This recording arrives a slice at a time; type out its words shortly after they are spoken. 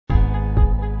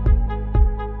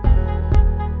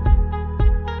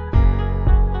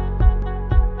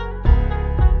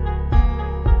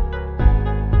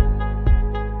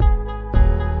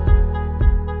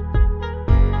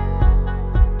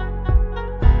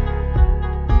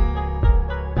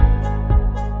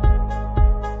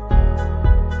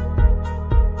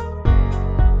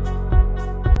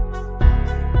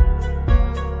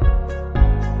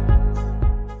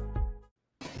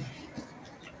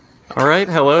right,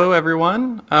 hello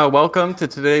everyone. Welcome to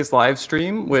today's live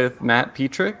stream with Matt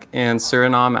Petrick and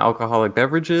Suriname Alcoholic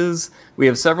Beverages. We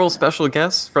have several special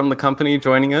guests from the company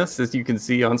joining us, as you can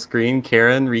see on screen.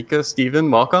 Karen, Rieke, Steven,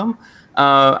 welcome.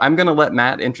 I'm going to let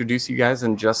Matt introduce you guys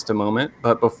in just a moment,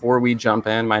 but before we jump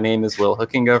in, my name is Will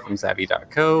Hookinga from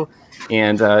Savvy.co,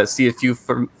 and see a few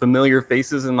familiar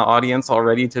faces in the audience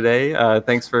already today.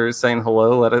 Thanks for saying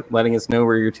hello, letting us know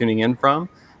where you're tuning in from.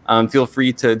 Feel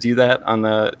free to do that on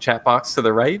the chat box to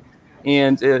the right.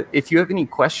 And if you have any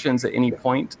questions at any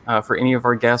point for any of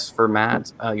our guests, for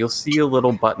Matt, you'll see a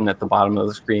little button at the bottom of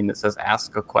the screen that says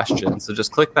Ask a Question. So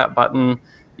just click that button.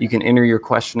 You can enter your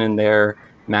question in there.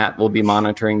 Matt will be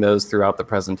monitoring those throughout the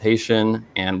presentation,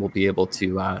 and we'll be able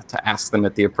to ask them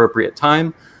at the appropriate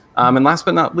time. And last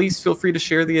but not least, feel free to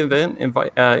share the event,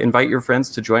 invite your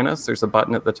friends to join us. There's a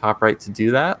button at the top right to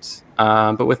do that.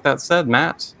 But with that said,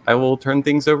 Matt, I will turn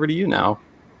things over to you now.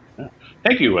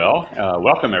 Thank you, Will.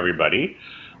 Welcome, everybody.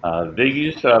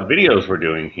 These videos we're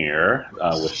doing here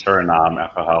with Suriname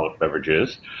Alcoholic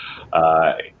Beverages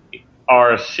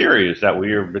are a series that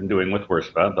we have been doing with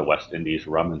WIRSPA, the West Indies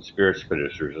Rum and Spirits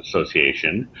Producers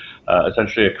Association,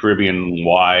 essentially a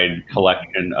Caribbean-wide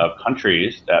collection of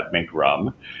countries that make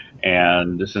rum.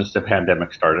 And since the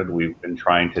pandemic started, we've been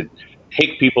trying to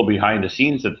take people behind the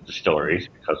scenes at the distilleries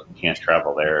because we can't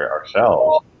travel there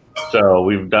ourselves. So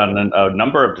we've done a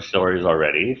number of distilleries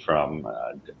already from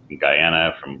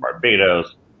Guyana, from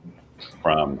Barbados,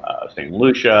 from St.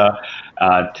 Lucia.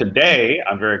 Today,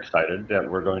 I'm very excited that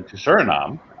we're going to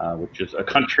Suriname, which is a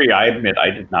country I admit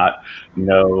I did not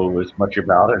know as much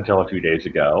about until a few days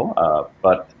ago.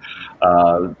 But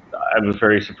I was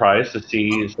very surprised to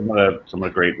see some of the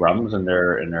great rums in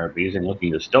their amazing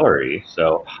looking distillery.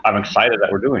 So I'm excited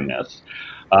that we're doing this.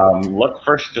 Let's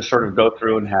first just sort of go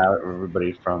through and have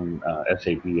everybody from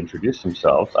SAB introduce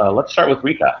themselves. Let's start with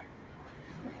Rieke.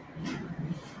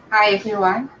 Hi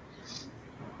everyone.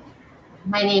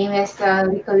 My name is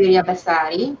Rieke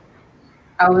Wirjabesari.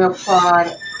 I work for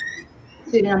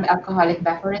Suriname Alcoholic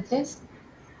Beverages,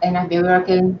 and I've been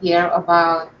working here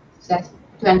about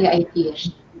 28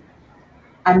 years.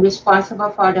 I'm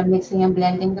responsible for the mixing and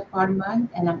blending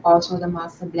department, and I'm also the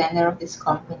master blender of this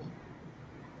company.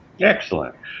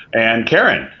 Excellent. And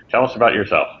Karen, tell us about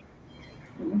yourself.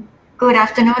 Good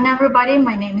afternoon, everybody.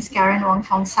 My name is Karen Wong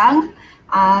Fong.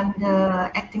 I'm the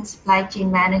acting supply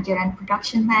chain manager and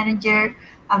production manager.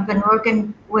 I've been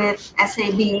working with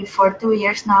SAB for 2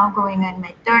 years now, going on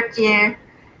my 3rd year.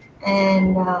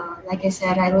 And like I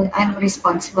said, I'm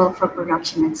responsible for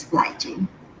production and supply chain.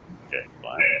 Okay.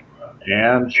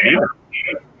 And Steven.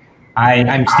 Hi,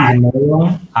 I'm Steven Ma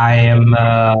Ajong. I am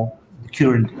the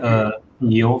current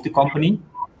CEO of the company.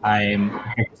 I am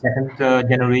the 2nd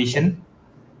generation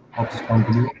of this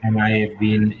company, and I have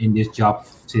been in this job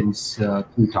since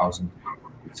 2000.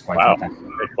 It's quite wow, some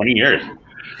time. 20 years.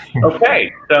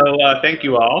 Okay, so thank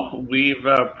you all. We've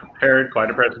prepared quite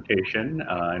a presentation.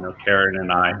 I know Karen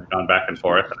and I have gone back and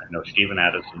forth, and I know Steven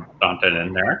added some content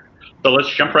in there. So let's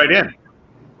jump right in.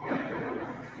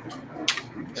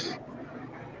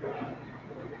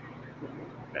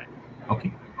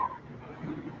 Okay.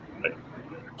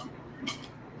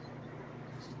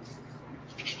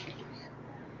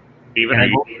 Steven, Can I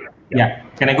go? Yeah,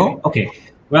 can I go? Okay.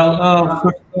 Well,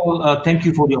 first of all, thank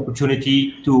you for the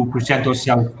opportunity to present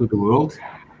ourselves to the world,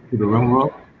 to the rum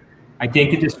world. I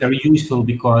think it is very useful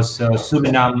because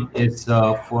Suriname is,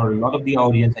 for a lot of the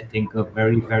audience, I think, a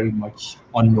very, very much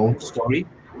unknown story.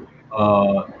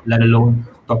 Let alone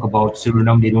talk about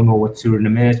Suriname. They don't know what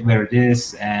Suriname is, where it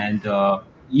is, and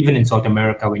even in South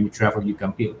America, when you travel, you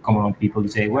can come around people who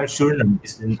say, well, Suriname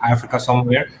is in Africa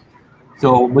somewhere.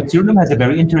 So, but Suriname has a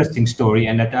very interesting story,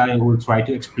 and that I will try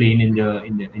to explain in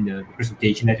the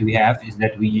presentation that we have, is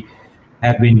that we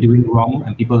have been doing rum,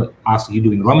 and people ask, are you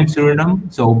doing rum in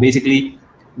Suriname? So basically,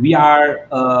 we are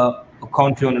a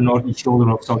country on the northeast shoulder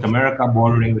of South America,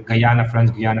 bordering with Guyana, France,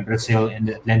 Guyana, Brazil, and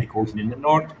the Atlantic Ocean in the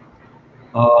north.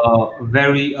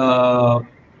 Very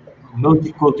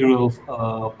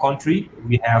multicultural country.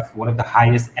 We have one of the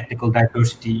highest ethnical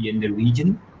diversity in the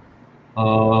region.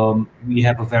 We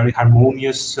have a very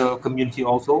harmonious community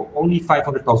also. Only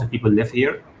 500,000 people live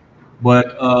here.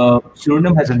 But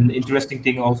Suriname has an interesting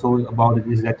thing also about it,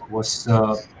 is that it was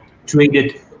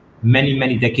traded many,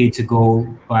 many decades ago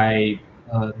by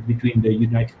between the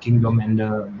United Kingdom and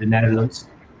the Netherlands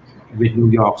with New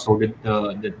York. So that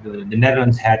the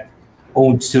Netherlands had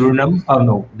owned Suriname. Oh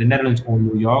no, the Netherlands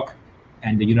owned New York,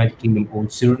 and the United Kingdom owned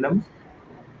Suriname.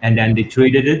 And then they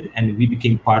traded it, and we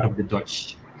became part of the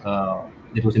Dutch.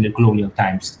 That was in the colonial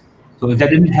times. So if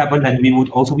that didn't happen, then we would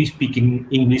also be speaking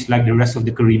English like the rest of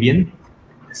the Caribbean.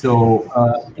 So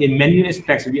in many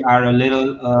respects, we are a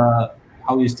little,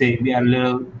 how you say, we are a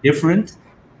little different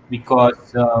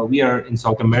because we are in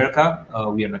South America.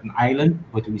 We are not an island,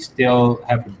 but we still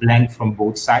have a blend from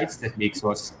both sides that makes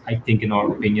us, I think, in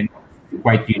our opinion,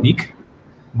 quite unique.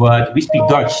 But we speak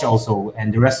Dutch also,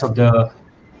 and the rest of the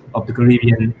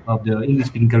Caribbean, of the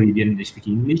English-speaking Caribbean, they speak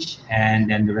English, and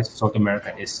then the rest of South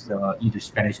America is either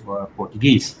Spanish or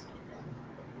Portuguese.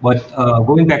 But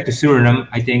going back to Suriname,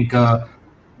 I think a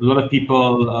lot of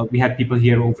people, we had people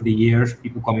here over the years,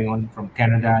 people coming on from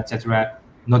Canada, etc.,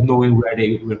 not knowing where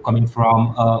they were coming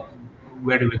from,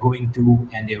 where they were going to,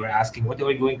 and they were asking, what are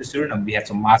we going to Suriname? We had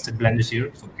some master blenders here,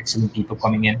 some excellent people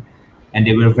coming in, and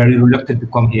they were very reluctant to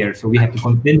come here. So we had to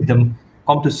convince them,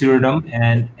 come to Suriname,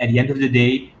 and at the end of the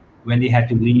day, when they had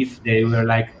to leave, they were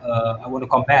like, I want to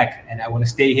come back, and I want to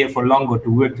stay here for longer to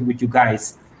work with you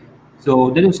guys. So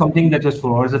that was something that was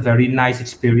for us a very nice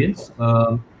experience.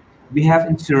 We have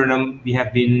in Suriname, we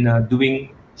have been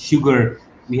doing sugar.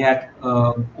 We had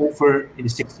over, in the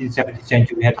 16th, 17th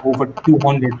century, we had over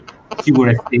 200 sugar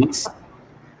estates.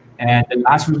 And the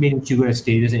last remaining sugar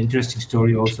estate is an interesting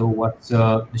story also, was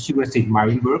the sugar estate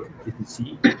Marienburg, you can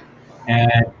see.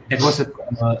 And that was a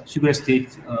sugar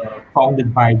estate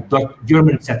founded by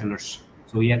German settlers.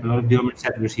 So we had a lot of German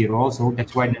settlers here also.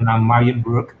 That's why the name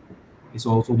Marienburg is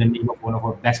also the name of one of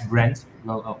our best brands.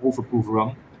 Overproof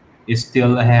rum is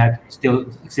still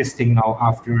existing now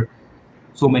after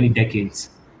so many decades.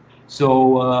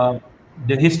 So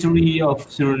the history of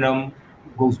Suriname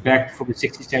goes back from the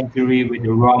 16th century with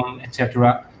the rum,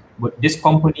 etc. But this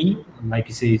company, like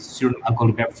you say, Suriname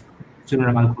Alcoholic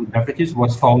Beverages,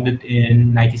 was founded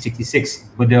in 1966.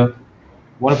 But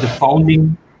one of the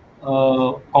founding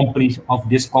companies of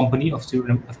this company, of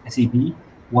Suriname, of SAB,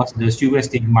 was the sugar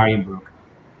estate Marienburg.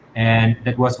 And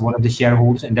that was one of the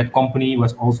shareholders, and that company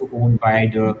was also owned by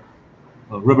the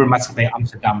Rubber Maatschappij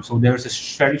Amsterdam. So there's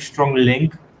a very strong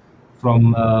link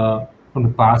from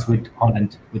the past with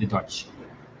Holland, with the Dutch.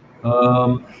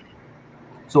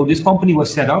 So this company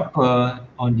was set up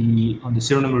on the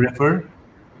Suriname River.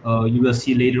 You will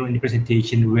see later in the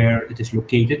presentation where it is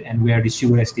located and where the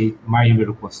sugar estate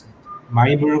Marienburg was.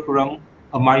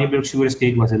 Marienburg sugar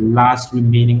estate was the last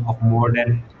remaining of more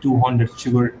than 200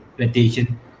 sugar plantations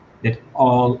that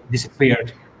all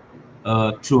disappeared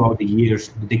throughout the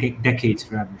years, the decades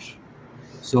rather.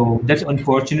 So that's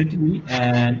unfortunately,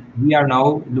 and we are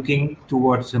now looking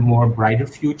towards a more brighter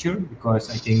future,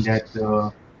 because I think that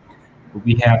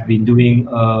we have been doing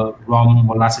rum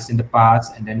molasses in the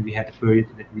past, and then we had a period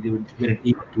that we weren't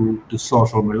able to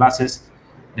source our molasses.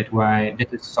 That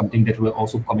is something that will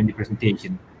also come in the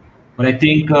presentation. But I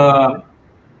think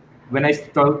when I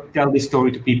tell this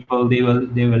story to people, they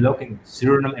were looking at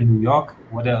Suriname and New York.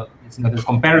 It's not a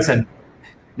comparison.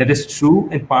 That is true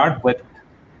in part, but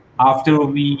after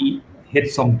we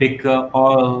hit some big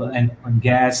oil and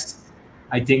gas,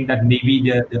 I think that maybe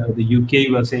the UK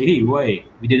will say, hey, wait,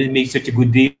 we didn't make such a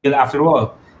good deal after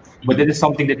all. But that is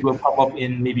something that will come up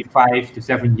in maybe 5 to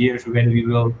 7 years, when we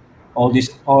will, all these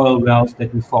oil wells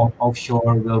that we found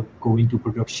offshore will go into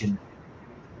production.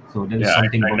 So that is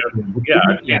something.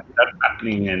 That's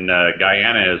happening in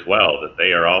Guyana as well, that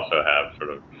they also have sort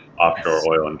of offshore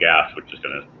oil and gas, which is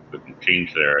going to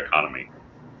change their economy.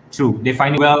 True. They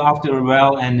find well after a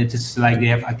well, and it is like they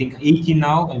have, I think, 18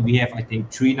 now, and we have, I think,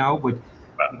 3 now. But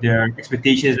their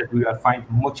expectation is that we will find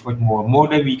much more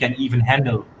than we can even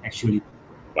handle, actually.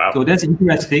 Wow. So that's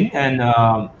interesting, and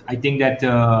I think that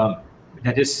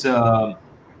that is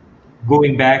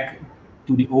going back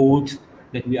to the old,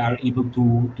 that we are able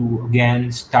to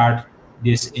again start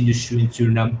this industry in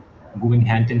Suriname, going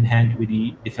hand in hand with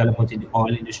the development in the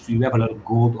oil industry. We have a lot of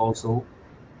gold also.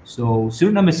 So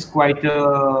Suriname is quite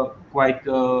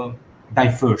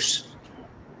diverse,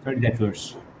 very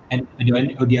diverse. And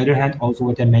on the other hand, also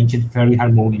what I mentioned, very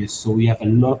harmonious. So we have a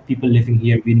lot of people living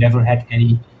here. We never had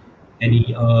any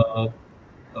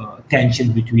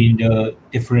tension between the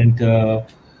different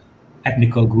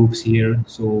ethnical groups here.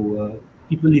 So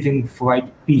people living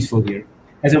quite peaceful here.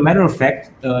 As a matter of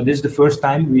fact, this is the first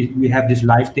time we have this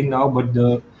live thing now, but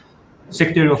the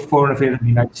Secretary of Foreign Affairs of the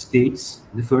United States,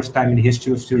 the first time in the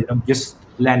history of Suriname, just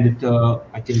landed,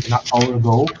 I think, an hour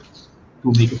ago,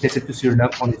 to make a visit to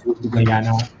Suriname on his way to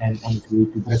Guyana and on his way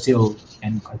to Brazil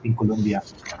and I think Colombia.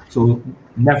 So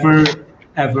never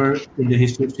ever in the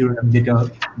history of Suriname did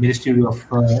the Ministry of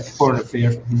Foreign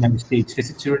Affairs of the United States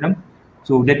visit Suriname.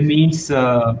 So that means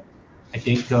I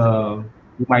think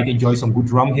we might enjoy some good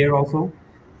rum here also,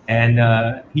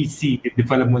 and he see the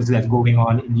developments that's going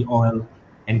on in the oil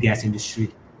and gas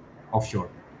industry offshore.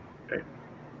 Okay.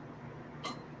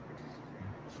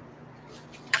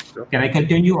 Can I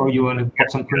continue, or you want to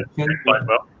put some questions?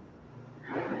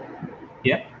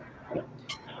 Yeah.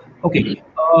 Okay.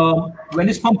 When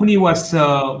this company was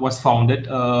founded,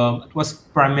 it was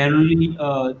primarily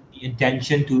the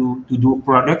intention to do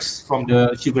products from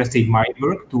the sugar estate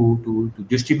Marienburg to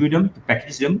distribute them, to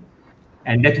package them,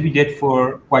 and that we did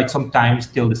for quite some time,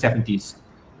 till the 70s.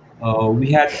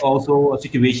 We had also a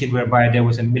situation whereby there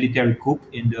was a military coup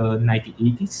in the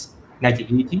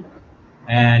 1980,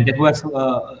 and that was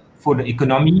for the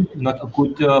economy not a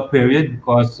good period,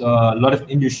 because a lot of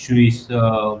industries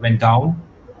went down,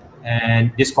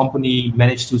 and this company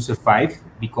managed to survive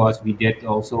because we did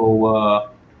also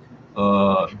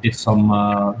did some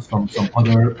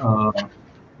other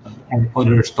and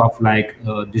other stuff like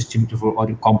distributor for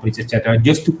other companies, etc.,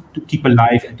 just to keep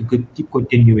alive and to keep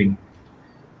continuing.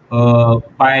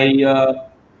 By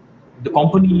the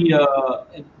company,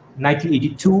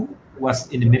 1982 was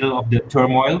in the middle of the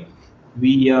turmoil.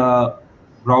 We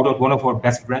brought out one of our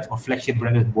best brands, our flagship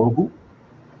brand is Borgoe.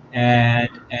 And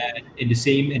in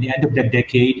the end of that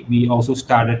decade, we also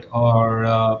started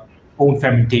our own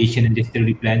fermentation and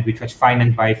distillery plant, which was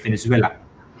financed by Venezuela,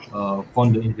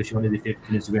 Fondo Inversión de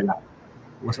Venezuela.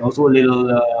 There was also a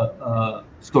little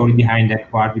story behind that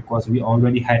part, because we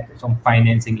already had some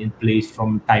financing in place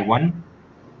from Taiwan.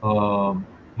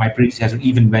 My predecessor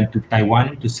even went to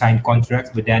Taiwan to sign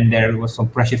contracts, but then there was some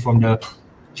pressure from the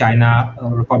China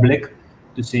Republic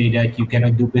to say that you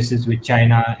cannot do business with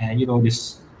China, and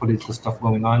this political stuff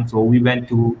going on. So we went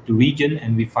to the region,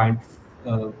 and we found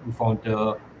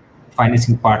a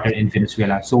financing partner in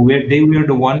Venezuela. So they were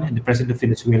the one, and the president of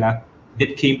Venezuela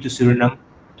that came to Suriname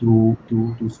to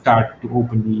start to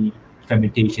open the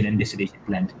fermentation and distillation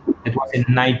plant. That was in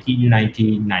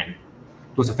 1999.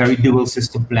 It was a very dual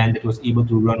system plant that was able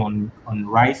to run on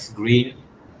rice, grain,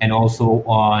 and also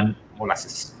on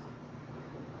molasses.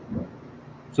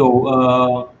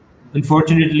 So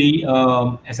unfortunately,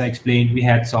 as I explained, we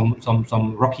had some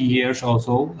rocky years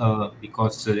also,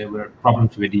 because there were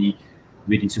problems with the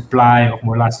supply of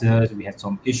molasses. We had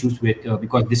some issues with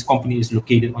because this company is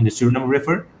located on the Suriname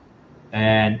River,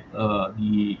 and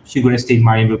the sugar estate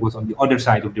Marienburg was on the other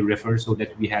side of the river, so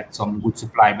that we had some good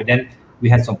supply. But then we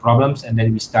had some problems, and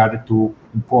then we started to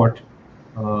import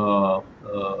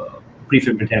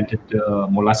pre-fermented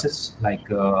molasses, like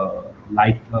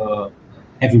light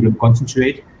heavy rim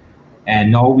concentrate.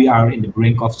 And now we are in the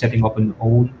brink of setting up an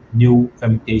own new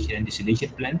fermentation and distillation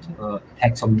plant. It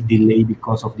had some delay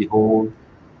because of the whole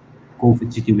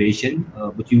COVID situation,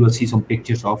 but you will see some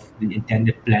pictures of the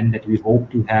intended plan that we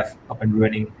hope to have up and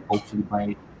running hopefully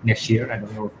by next year. I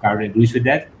don't know if Karen agrees with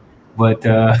that, but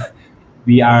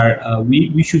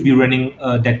we should be running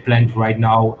that plant right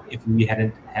now if we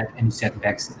hadn't had any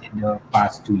setbacks in the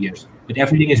past 2 years. But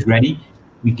everything is ready.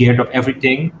 We geared up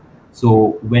everything.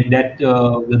 So when that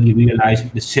will be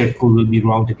realized, the circle will be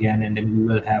round again, and then we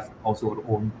will have also our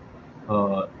own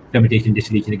fermentation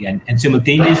distillation again. And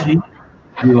simultaneously,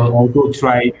 we will also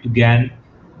try again.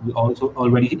 We also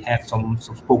already have some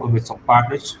spoken with some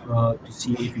partners to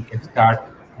see if we can start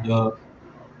the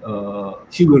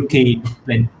sugarcane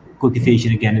plant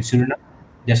cultivation again in Suriname.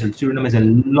 Suriname has a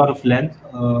lot of land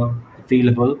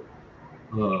available.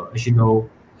 As you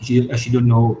don't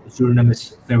know, Suriname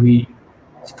is very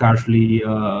scarcely,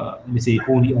 let me say,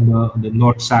 only on the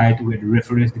north side where the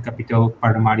river is, the capital,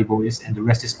 Paramaribo is, and the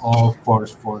rest is all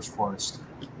forest.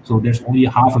 So there's only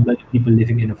 500,000 people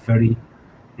living in a very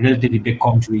relatively big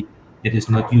country that is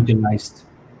not utilized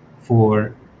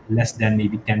for less than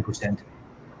maybe 10%.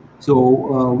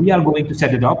 So we are going to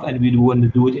set it up, and we want to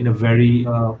do it in a very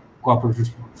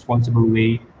cooperative, responsible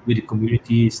way with the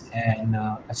communities. And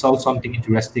I saw something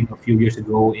interesting a few years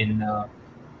ago in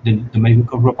the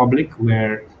Dominican Republic,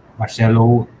 where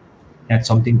Marcelo had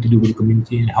something to do with the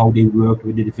community and how they worked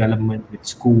with the development, with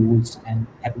schools and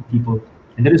happy people.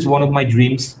 And that is one of my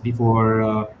dreams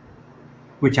before,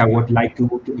 which I would like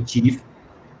to achieve,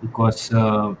 because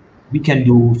we can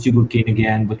do sugarcane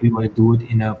again, but we want to do it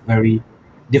in a very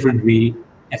different way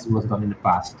as it was done in the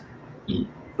past.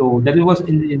 So that was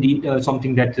indeed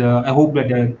something that I hope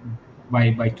that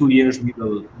by 2 years we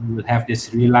will have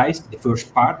this realized. The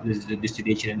first part is the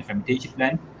distillation and the fermentation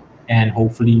plant, and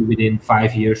hopefully within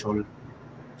 5 years or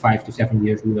 5 to 7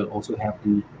 years we will also have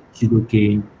the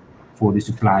sugarcane for the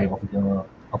supply of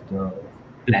the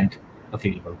plant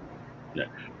available. Yeah.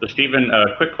 So Stephen,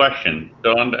 a quick question.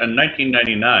 So in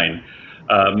 1999,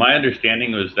 my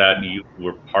understanding was that you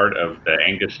were part of the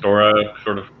Angostura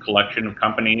sort of collection of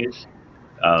companies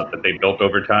that they built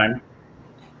over time.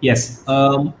 Yes.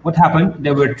 What happened?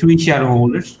 There were 3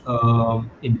 shareholders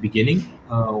in the beginning.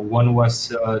 One was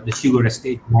the sugar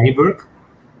estate Marienburg,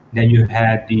 Then you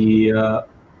had the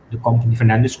company,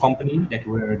 Fernandez company, that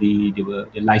were the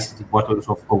licensed bottlers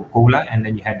of Coca-Cola, and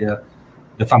then you had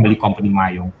the family company Ma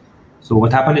Ajong. So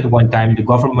what happened at one time, the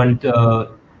government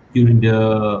during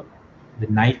the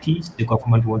 90s, the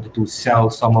government wanted to sell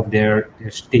some of their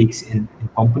stakes in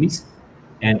companies,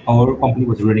 and our company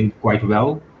was running quite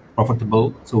well,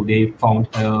 profitable. So they found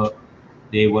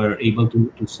they were able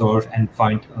to source and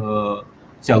find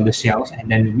sell the shares, and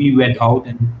then we went out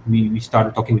and we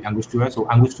started talking with Angostura. So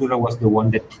Angostura was the one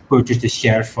that purchased the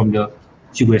shares from the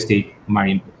sugar estate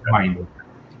Marienburg,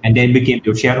 and they became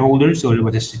their shareholders. So there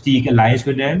was a strategic alliance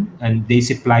with them, and they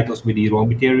supplied us with the raw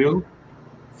material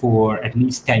for at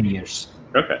least 10 years.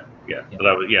 Okay, yeah. So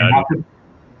that was,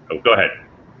 oh, go ahead.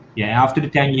 Yeah, after the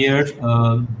 10 years,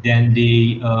 then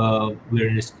they were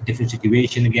in a different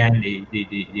situation again.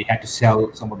 They had to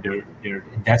sell some of their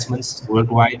investments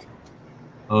worldwide,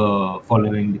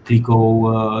 following the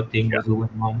Clico thing was going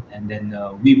on. And then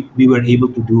we were able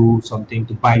to do something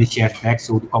to buy the shares back.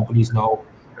 So the company is now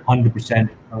 100%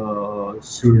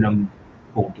 Suriname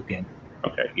owned again.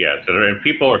 Okay, yeah. So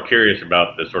people are curious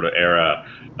about this sort of era.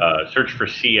 Search for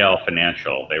CL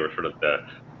Financial. They were sort of the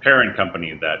parent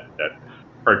company that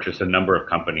purchased a number of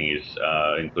companies,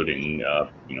 including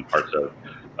parts of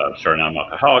Suriname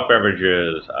Alcoholic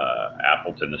Beverages,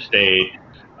 Appleton Estate,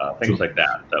 things like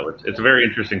that. So it's a very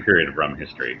interesting period of rum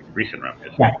history, recent rum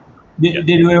history. Yeah.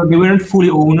 They weren't fully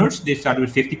owners. They started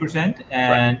with 50%,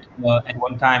 and at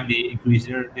one time they increased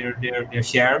their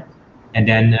share. And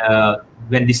then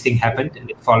when this thing happened and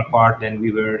it fell apart, then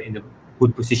we were in a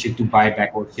good position to buy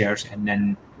back our shares and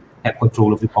then have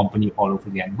control of the company all over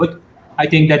again. But I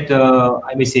think that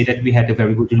I may say that we had a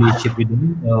very good relationship with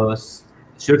them,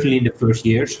 certainly in the first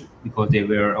years, because they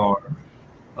were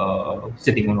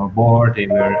sitting on our board. They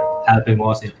were helping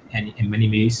us in many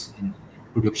ways, in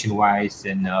production-wise,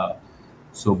 and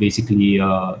so basically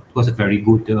it was a very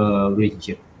good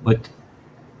relationship. But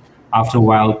after a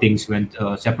while, things went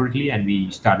separately, and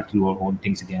we started to do our own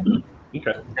things again.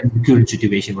 Okay. That's the current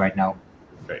situation right now.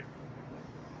 Great.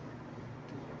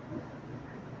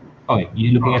 Oh,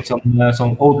 you're looking at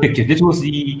some old pictures. This was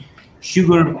the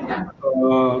sugar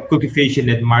cultivation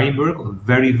at Marienburg,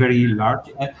 very, very large.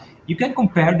 You can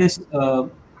compare this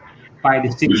by the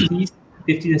 60s,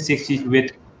 50s and 60s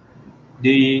with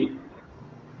it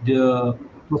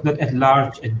was not as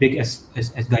large, as big as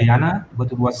Guyana,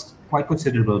 but it was quite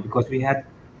considerable because we had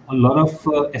a lot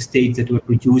of estates that were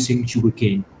producing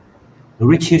sugarcane. The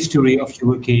rich history of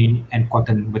sugarcane and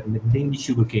cotton, but mainly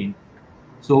sugarcane.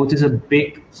 So it is a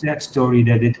big, sad story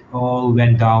that it all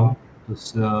went down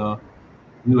because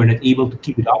we were not able to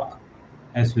keep it up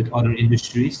as with other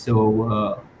industries.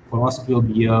 So for us, it will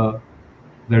be a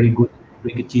very good,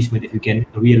 big achievement if we can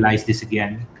realize this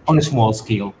again on a small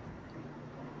scale.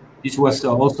 This was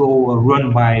also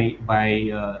run by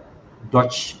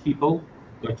Dutch people,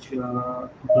 Dutch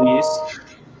employees,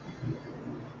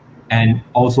 and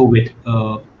also with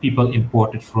people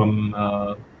imported from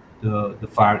the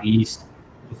Far East,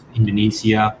 of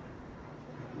Indonesia,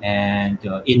 and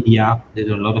India.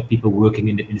 There's a lot of people working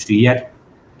in the industry. Yet,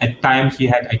 at times, you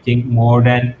had, I think, more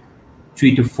than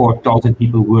 3,000 to 4,000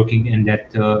 people working in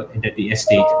that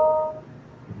estate.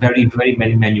 Very, very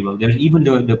many manual. There's even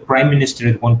the prime minister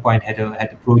at one point had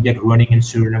a project running in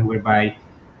Suriname whereby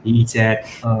he said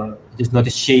it's not a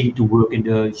shame to work in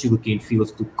the sugarcane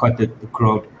fields to cut the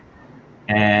crowd,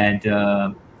 and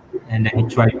then he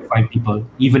tried to find people,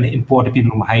 even imported people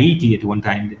from Haiti at one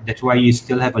time. That's why you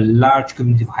still have a large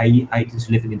community of Haitians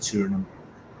living in Suriname.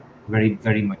 Very,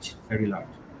 very much, very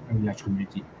large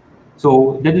community.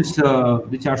 So that is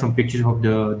these are some pictures of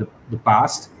the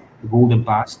past, the golden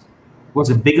past. It was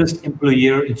the biggest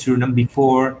employer in Suriname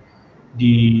before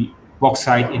the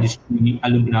bauxite industry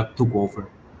alumina took over,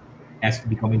 as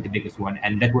becoming the biggest one,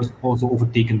 and that was also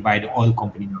overtaken by the oil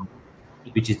company now,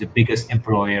 which is the biggest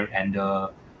employer and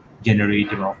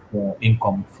generator of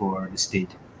income for the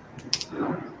state.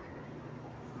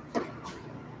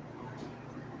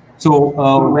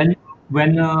 So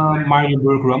when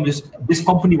Marienburg rum, this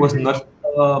company was not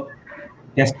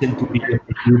destined to be a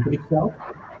producer itself.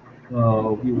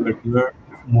 We were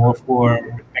more for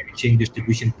the packaging,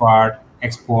 distribution part,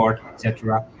 export,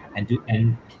 etc.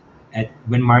 And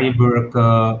when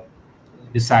Marienburg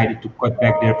decided to cut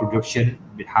back their production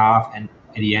with half, and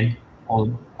at the end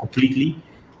all completely,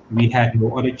 we had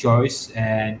no other choice,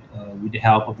 and with the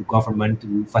help of the government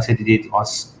to facilitate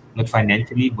us, not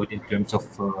financially, but in terms of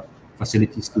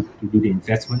facilities to do the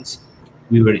investments,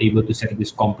 we were able to set up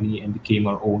this company and became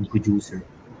our own producer.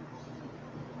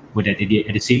 But at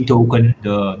the same token,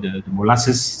 the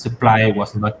molasses supply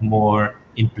was not more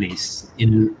in place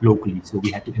locally. So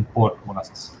we had to import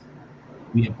molasses.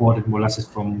 We imported molasses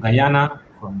from Guyana,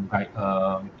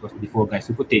 it was before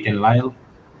Gaisupo, Tate and Lyle.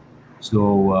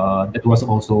 So that was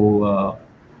also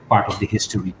part of the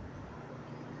history.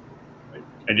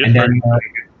 And just for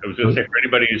I was going to say, for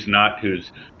anybody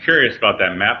who's curious about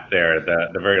that map there,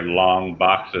 the very long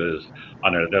boxes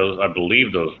on there, those, I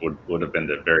believe those would have been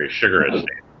the very sugar estate.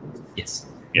 Yes.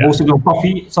 Yeah. Most of them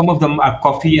coffee. Some of them are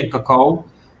coffee and cacao,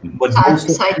 but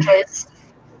citrus.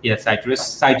 Yeah,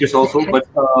 citrus also. But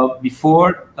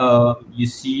before you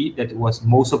see that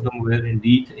most of them were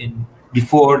indeed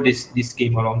before this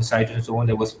came around, the citrus and so on.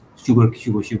 There was sugar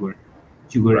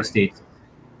right. estates,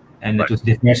 and it was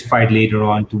diversified later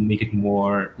on to make it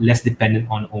less dependent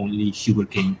on only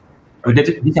sugarcane. Right.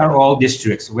 But these are all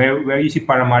districts where you see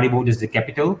Paramaribo is the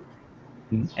capital.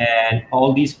 And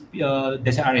all these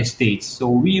are estates. So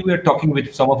we were talking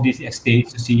with some of these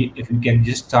estates to see if we can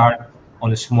just start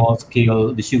on a small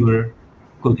scale the sugar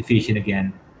cultivation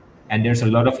again. And there's a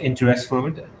lot of interest for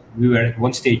it. We were at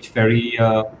one stage very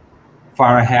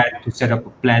far ahead to set up a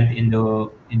plant in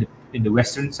the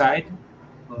western side.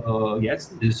 Yes,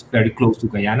 this is very close to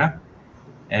Guyana.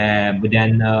 But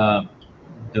then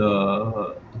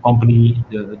the company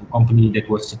that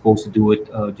was supposed to do it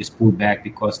just pulled back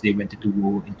because they wanted to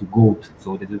go into gold.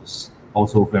 So that was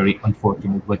also very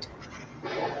unfortunate, but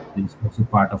it's also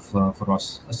part of for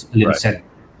us a little sad.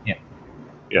 Yeah.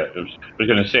 Yeah, I was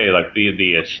going to say, like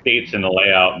the estates and the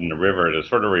layout and the river. It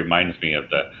sort of reminds me of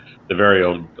the very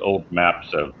old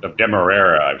maps of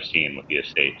Demerara I've seen with the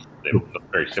estates. They look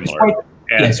very similar.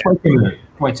 It's quite similar.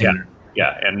 Quite similar.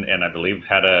 Yeah, and I believe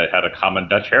had a common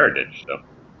Dutch heritage. So.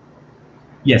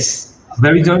 Yes,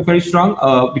 very strong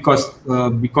because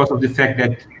of the fact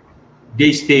that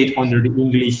they stayed under the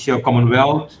English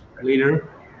Commonwealth later.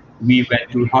 We went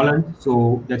to Holland,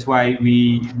 so that's why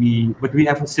but we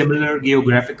have a similar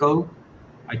geographical.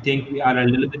 I think we are a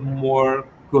little bit more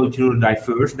culturally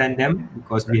diverse than them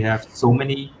because we have so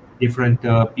many different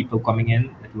people coming in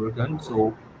that work done.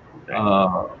 So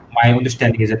my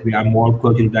understanding is that we are more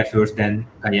culturally diverse than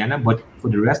Guyana, but for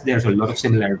the rest, there's a lot of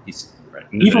similarities. Right.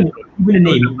 Even the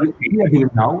name we are doing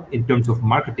now in terms of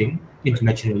marketing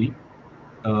internationally,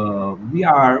 we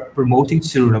are promoting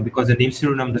Suriname because the name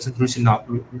Suriname doesn't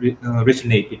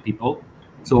resonate with people.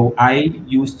 So I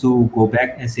used to go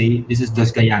back and say this is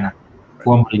just Guyana.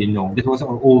 Formerly, no, that was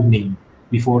our old name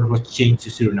before it was changed to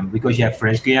Suriname because you have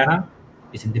French Guyana,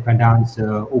 it's independence,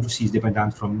 overseas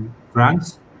dependence from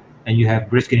France, and you have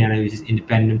British Guyana, which is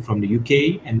independent from the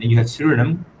UK, and then you have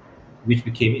Suriname, which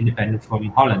became independent from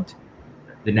Holland,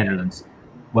 the Netherlands.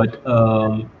 But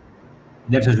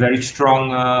there's a very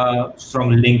strong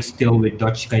link still with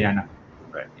Dutch Guyana.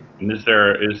 Right. And is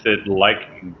it like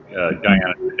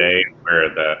Guyana today, where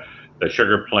the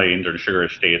sugar plains or the sugar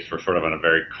estates were sort of on a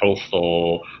very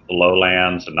coastal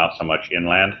lowlands and not so much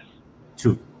inland?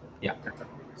 True. Yeah.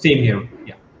 Same here.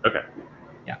 Yeah. Okay.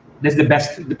 Yeah. That's the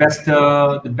best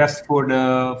for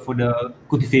the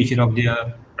cultivation of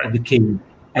the cane.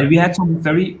 And we had some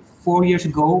 4 years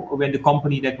ago when the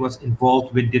company that was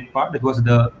involved with that part, that was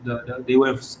they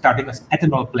were starting an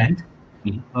ethanol plant.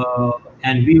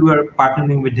 And we were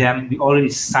partnering with them. We already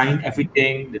signed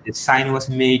everything. The design was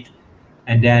made,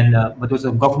 and then but it was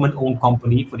a government-owned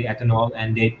company for the ethanol,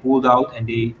 and they pulled out and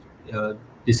they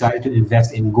decided to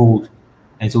invest in gold,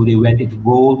 and so they went into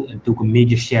gold and took a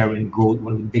major share in gold,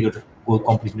 one of the bigger gold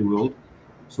companies in the world.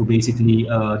 So basically,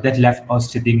 that left us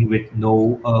sitting with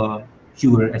no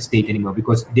sugar estate anymore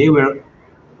because they were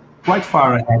quite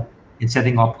far ahead in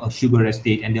setting up a sugar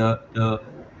estate, and the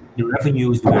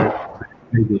revenues were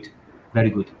very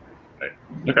good.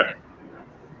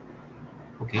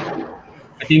 Okay.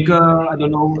 I think I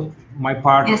don't know, my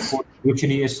part for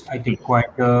actually is I think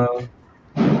quite up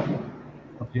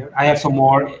there. I have some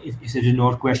more if there's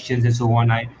no questions and so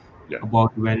on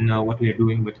about what we are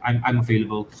doing, but I'm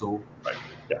available. So right.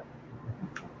 Yeah.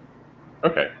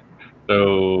 Okay.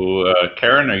 So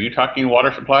Karen, are you talking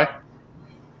water supply?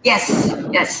 Yes.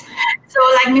 So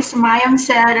like Mr. Ma Ajong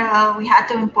said, we had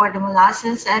to import the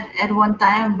molasses at one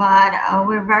time, but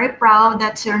we're very proud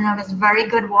that Suriname has very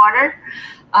good water.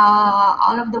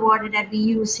 All of the water that we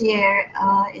use here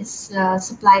is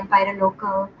supplied by the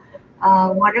local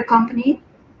water company.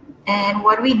 And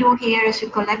what we do here is we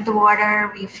collect the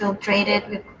water, we filtrate it,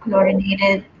 we chlorinate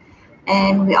it,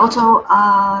 and we also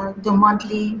do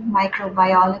monthly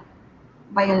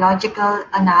microbiological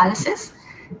analysis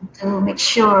to make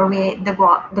sure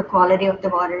the quality of the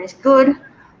water is good.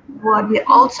 What we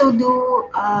also do,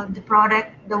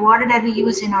 the water that we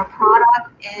use in our product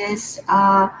is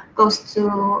goes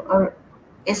to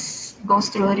goes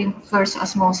through a reverse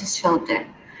osmosis filter.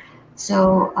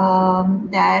 So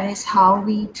that is how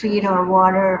we treat our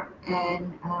water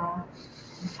and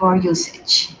for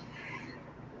usage.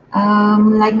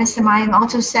 Like Mr. Ma Ajong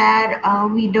also said,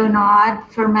 we do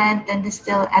not ferment and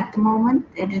distill at the moment.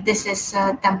 This is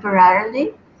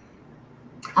temporarily.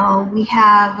 We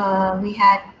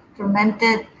had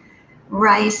fermented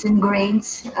rice and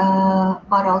grains,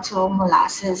 but also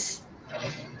molasses.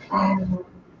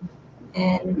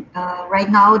 And right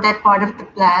now, that part of the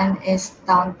plant is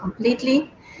down completely,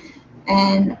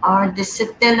 and our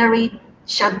distillery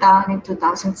shut down in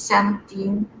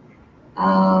 2017.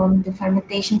 The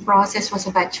fermentation process was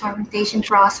a batch fermentation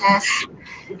process,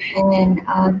 and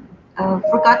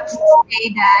forgot to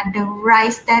say that the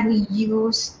rice that we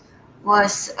used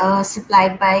was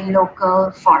supplied by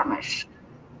local farmers.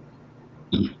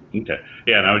 Okay.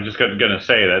 Yeah, and I was just going to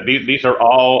say that these are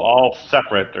all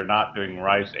separate. They're not doing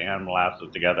rice and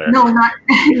molasses together. No, not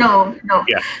no,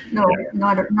 Yeah.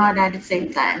 not at the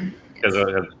same time. Because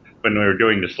when we were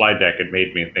doing the slide deck, it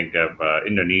made me think of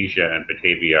Indonesia and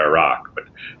Batavia, Iraq, but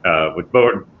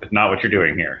it's not what you're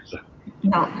doing here. So.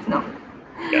 No.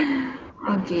 Yeah.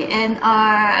 Okay, and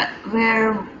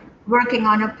we're working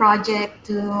on a project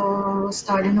to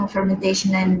start a new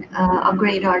fermentation and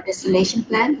upgrade our distillation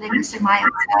plant, like Mr. Ma Ajong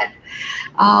said.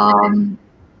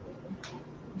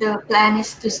 The plan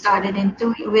is to start it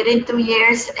within 2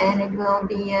 years, and it will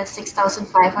be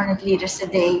 6,500 liters a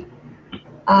day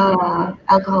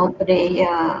alcohol per day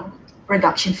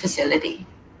production facility.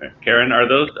 Okay. Karen, are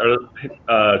those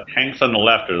tanks on the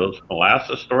left? Are those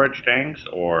molasses storage tanks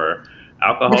or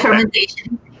alcohol? The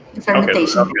fermentation. The fermentation. Okay,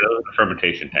 those are the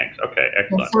fermentation tanks. Okay,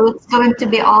 excellent. So it's going to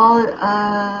be all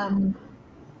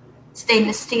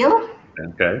stainless steel.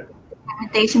 Okay.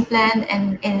 Fermentation plant,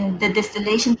 and in the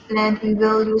distillation plant, we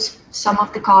will use some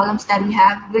of the columns that we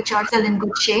have, which are still in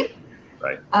good shape.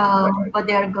 Right. But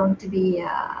they are going to be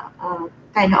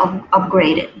kind of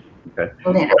upgraded. Okay.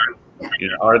 So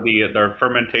are the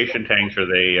fermentation tanks, are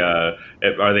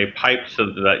they piped so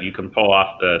that you can pull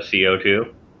off the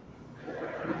CO2?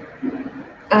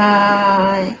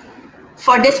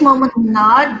 For this moment,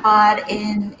 not, but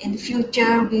in the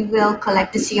future, we will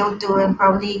collect the CO2 and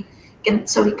probably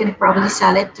we can probably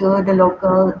sell it to the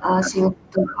local CO2,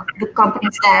 the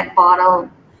companies that bottle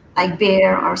like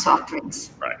beer or soft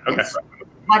drinks. Right. Okay. Yes.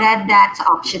 But that's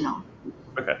optional.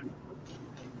 Okay.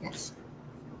 Yes.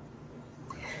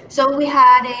 So we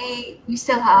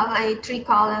still have a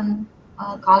 3-column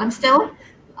column still,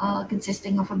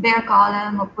 consisting of a bare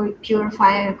column, a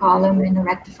purifier column, and a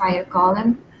rectifier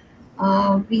column.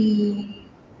 We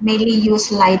mainly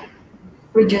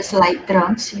produce light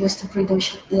drums. We used to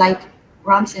produce light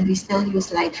drums, and we still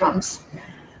use light drums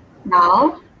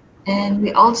now. And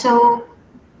we also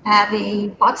have a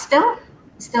pot still.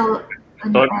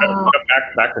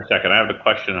 Back a second. I have a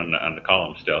question on the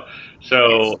column still.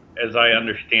 So, yes. As I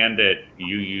understand it,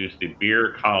 you use the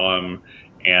beer column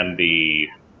and the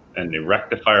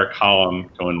rectifier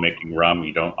column. So when making rum,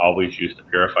 you don't always use the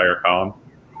purifier column.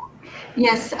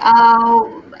 Yes,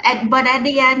 but at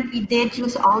the end, we did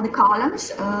use all the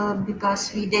columns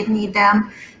because we did need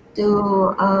them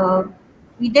to.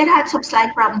 We did have some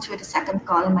slight problems with the second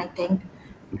column, I think,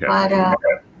 okay. But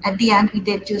at the end, we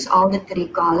did use all the 3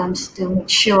 columns to make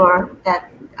sure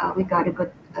that we got a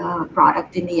good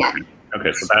product in the end.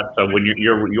 Okay, so that's when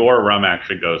your rum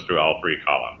actually goes through all 3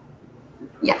 columns.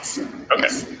 Yes. Okay.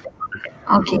 Yes.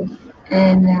 Okay.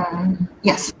 And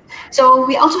yes, so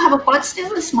we also have a pot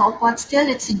still, a small pot still.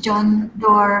 It's a John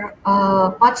Doerr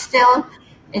pot still.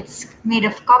 It's made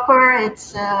of copper.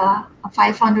 It's a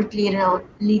 500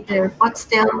 liter pot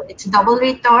still. It's double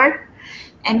retort,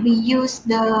 and we use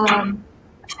the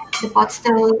pot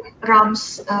still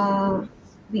rums.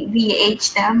 We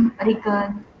age them.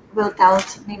 Rieke will tell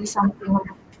us maybe something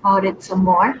about it some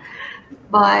more.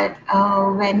 But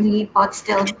when we pot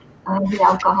still the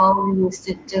alcohol, we used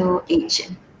it to age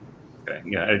it. Okay.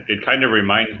 Yeah, it kind of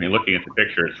reminds me, looking at the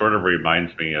picture, it sort of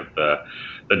reminds me of the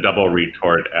double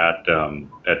retort at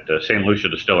the St. Lucia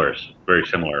distillers. Very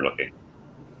similar looking.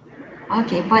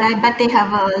 Okay, but I bet they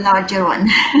have a larger one.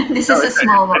 This is a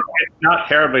small one. It's not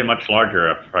terribly much larger,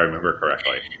 if I remember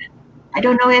correctly. I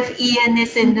don't know if Ian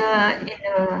is in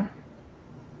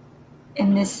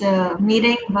this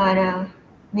meeting, but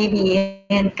maybe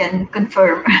Ian can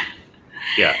confirm.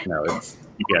 Yeah, no,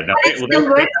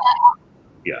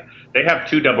 yeah, they have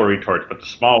 2 double retorts, but the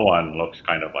small one looks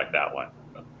kind of like that one.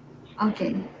 So.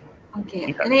 Okay.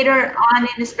 Later on in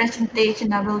this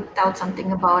presentation, I will tell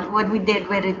something about what we did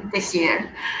with it this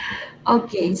year.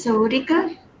 Okay, so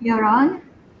Rieke, you're on.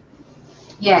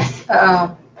 Yes.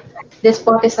 This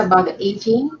part is about the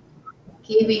aging.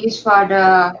 Okay, we use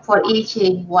for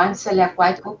aging one select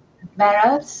white oak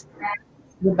barrels.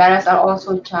 The barrels are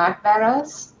also charred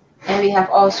barrels, and we have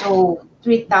also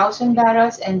 3,000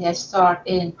 barrels, and they're stored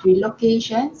in 3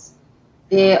 locations.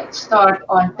 They stored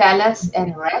on pallets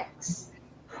and racks,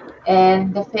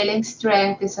 and the filling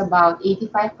strength is about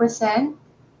 85%,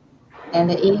 and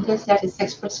the age is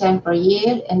 36% per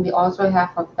year, and we also have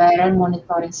a barrel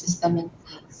monitoring system in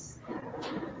place.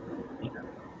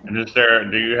 And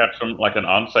do you have some like an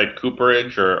on-site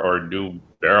cooperage or do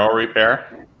barrel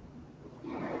repair?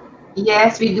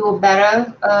 Yes, we do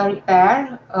barrel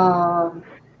repair.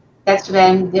 That's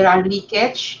when there are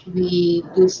leakage. We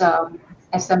do some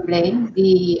assembling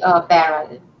the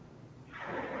barrel.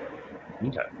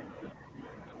 Okay.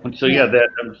 And so yeah,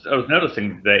 I was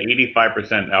noticing the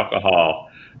 85% alcohol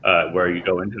where you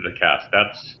go into the cask.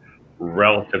 That's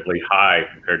relatively high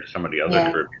compared to some of the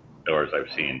other Caribbean stores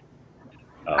I've seen.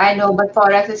 I know, but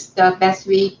for us, it's the best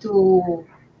way to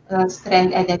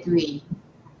strength edit way,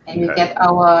 and we get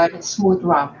our smooth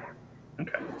rum.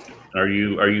 Okay. Are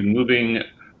you moving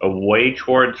away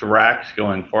towards racks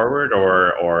going forward,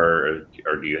 or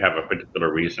do you have a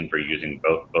particular reason for using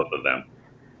both of them?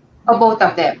 Both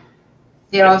of them.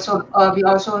 They also we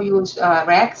also use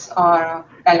racks or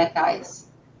pelletized.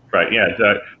 Right. Yeah. So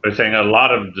I was saying a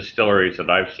lot of distilleries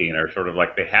that I've seen are sort of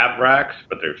like they have racks,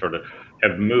 but they're sort of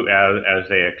have moved as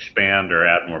they expand or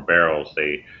add more barrels.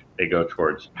 They go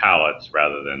towards pallets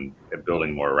rather than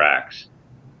building more racks.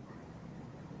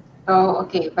 Oh,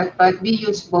 okay. But we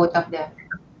use both of them.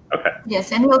 Okay.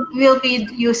 Yes, and we'll be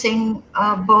using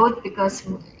both because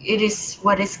it is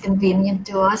what is convenient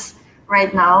to us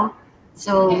right now.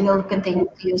 So we'll continue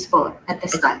to use both at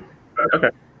this time. Okay.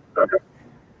 Okay.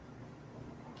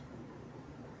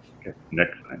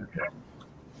 Next line.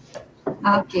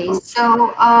 Okay,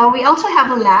 so we also have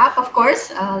a lab, of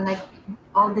course, like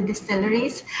all the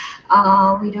distilleries.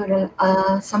 We do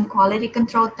some quality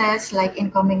control tests like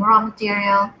incoming raw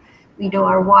material. We do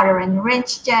our water and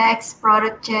rinse checks,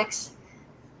 product checks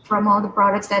from all the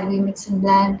products that we mix and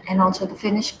blend, and also the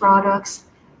finished products.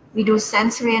 We do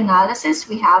sensory analysis.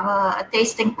 We have a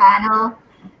tasting panel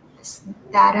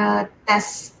that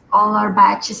tests all our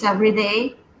batches every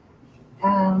day.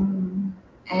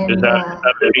 And is that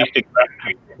the tasting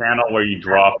panel where you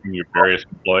draw from your various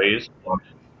employees?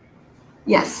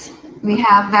 Yes, we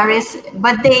have various,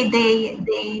 but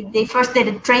they first did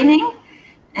a training,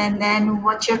 and then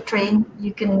once you're trained,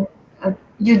 you can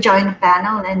you join a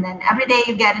panel, and then every day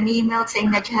you get an email saying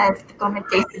that you have to come and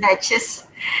taste the batches.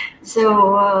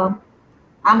 So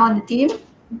I'm on the team.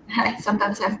 I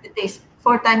sometimes have to taste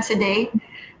 4 times a day,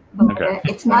 but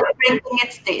it's not drinking,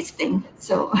 it's tasting.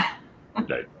 So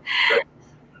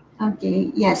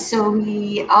okay, yes. So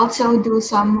we also do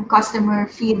some customer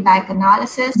feedback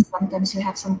analysis. Sometimes you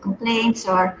have some complaints,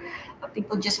 or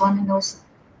people just want to know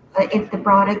if the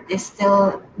product is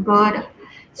still good.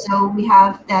 So we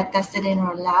have that tested in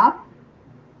our lab.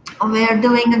 We're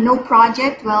doing a new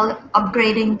project,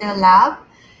 upgrading the lab.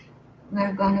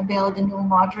 We're going to build a new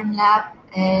modern lab,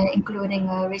 including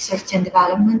a research and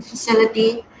development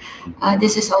facility.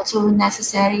 This is also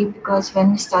necessary because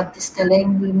when we start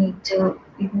distilling, we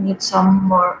need some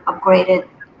more upgraded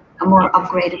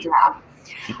lab.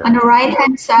 On the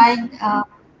right-hand side,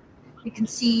 you can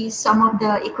see some of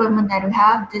the equipment that we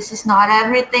have. This is not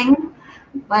everything,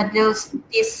 but this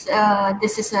is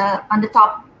on the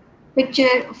top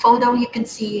photo. You can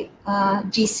see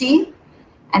GC,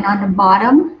 and on the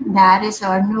bottom, that is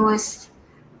our newest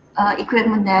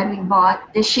equipment that we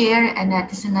bought this year, and that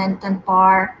is an Enton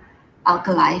Par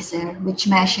alkalizer, which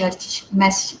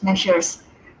measures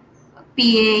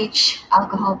pH,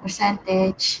 alcohol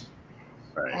percentage,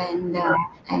 and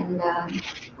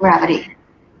gravity.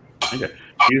 Okay.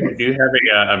 Do you have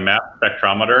a mass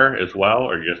spectrometer as well,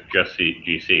 or just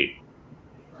GC?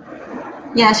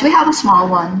 Yes, we have a small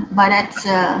one, but that's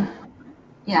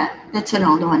that's an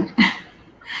old one.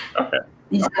 Okay.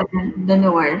 These are the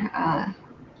newer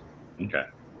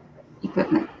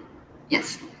equipment.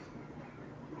 Yes.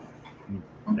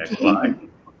 Next slide.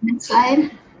 Next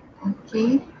slide.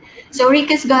 Okay. So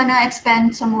Rieke is gonna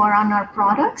expand some more on our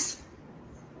products.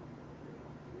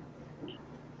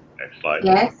 Next slide.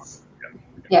 Yes.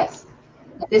 Yes.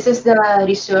 This is the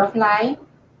reserve line.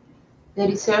 The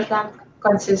reserve line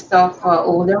consists of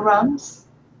older rums.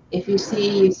 If you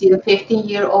see the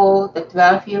 15-year-old, the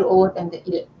 12-year-old, and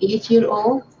the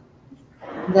 8-year-old.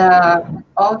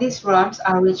 All these rums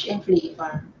are rich in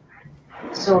flavor.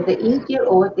 So the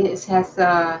 8-year-old has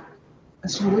a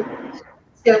smooth,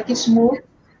 silky smooth,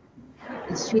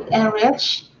 it's sweet and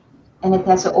rich, and it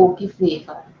has an oaky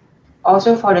flavor.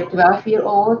 Also for the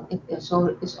 12-year-old, it is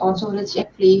also rich in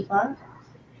flavor.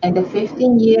 And the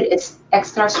 15-year is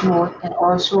extra smooth and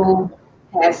also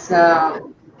has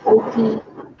oaky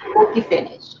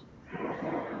finish.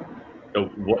 So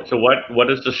what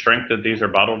is the strength that these are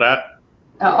bottled at?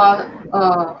 All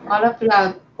of them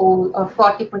are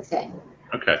 40%.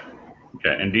 Okay.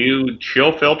 Okay. And do you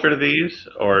chill filter these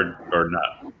or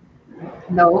not?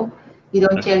 No, we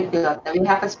don't chill filter. We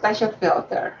have a special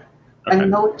filter, a Okay.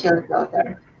 no chill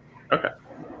filter. Okay.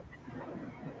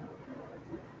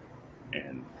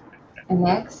 And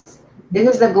next, this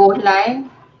is the gold line.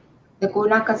 The gold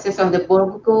line consists of the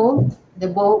Borgoe. The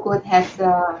Borgoe has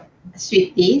a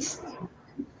sweet taste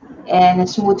and a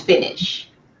smooth finish.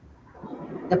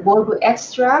 The Borgoe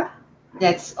Extra,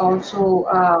 that's also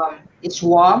it's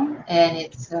warm and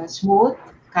it's smooth,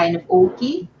 kind of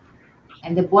oaky.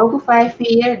 And the Borgoe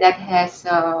 5-year that has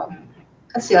a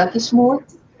silky smooth,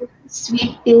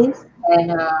 sweet taste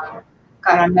and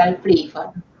caramel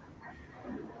flavor.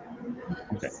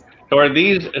 Okay. So are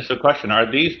these, it's a question, are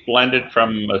these blended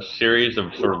from a series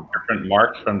of sort of different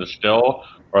marks from the still,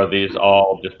 or are these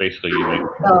all just basically you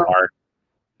make one mark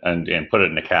and put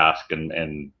it in a cask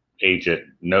and age it?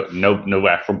 No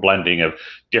actual blending of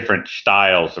different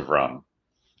styles of rum.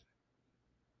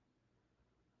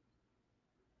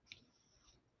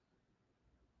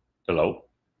 Hello?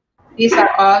 These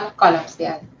are all columns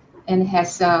there and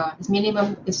has its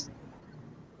minimum is.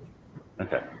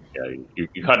 Okay. Yeah,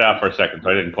 you cut out for a second, so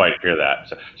I didn't quite hear that.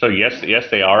 So yes,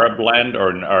 they are a blend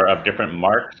or are of different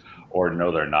marks, or no,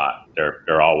 they're not.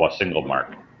 They're all a single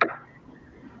mark.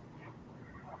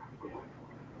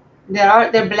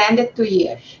 They're blended 2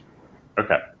 years.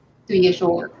 Okay. 2 years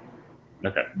old.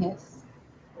 Okay. Yes.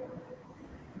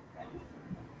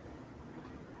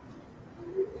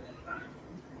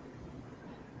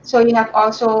 So we have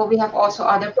also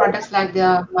other products like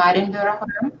the Marinbura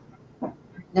rum,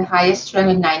 the highest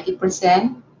strength is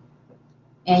 90%.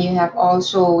 And you have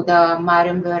also the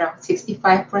Marinbura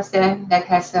 65% that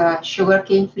has a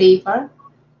sugarcane flavor.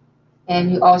 And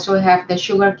you also have the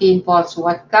sugarcane Pulse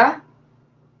vodka.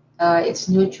 It's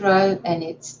neutral and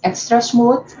it's extra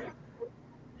smooth.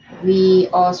 We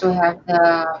also have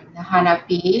the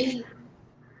Hanapi.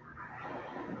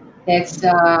 That's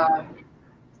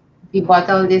we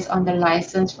bottle this on the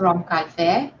license from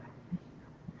Calfe.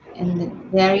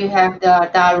 And there you have the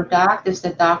Darudak. This is the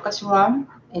darkest rum.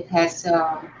 It has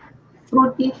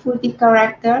fruity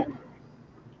character.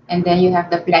 And then you have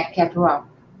the Black Cat rum.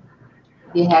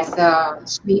 It has a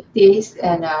sweet taste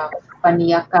and a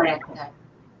vanilla character.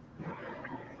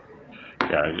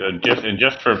 Yeah,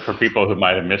 just for people who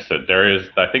might have missed it, there is,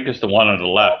 I think it's the one on the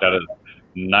left that is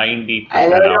 90%. I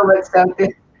don't know what's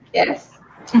something. Yes.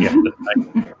 Yeah,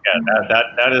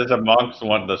 that is amongst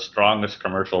one of the strongest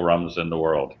commercial rums in the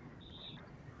world.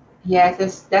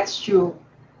 Yes, that's true.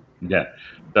 Yeah.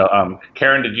 So,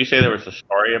 Karen, did you say there was a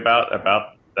story about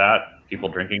that, people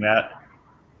drinking that?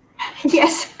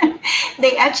 Yes,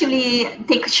 they actually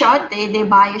take a shot. They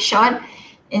buy a shot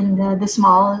in the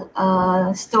small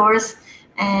stores,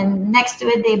 and next to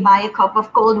it they buy a cup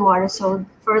of cold water. So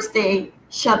first they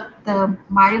shot the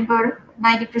Marinbur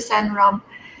 90% rum,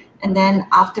 and then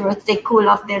afterwards they cool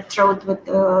off their throat with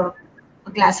a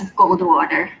glass of cold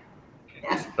water.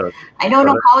 Yes, I don't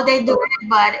know how they do it,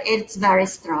 but it's very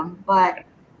strong. But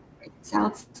it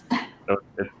sounds. So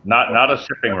it's not a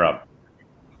sipping rum.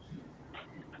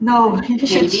 No,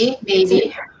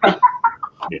 maybe.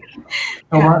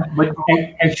 But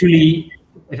actually,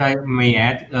 if I may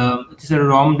add, it is a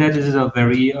rum that is a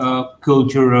very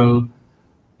cultural.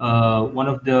 One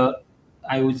of the,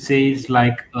 I would say, is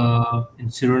like in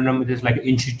Suriname, it is like an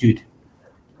institute.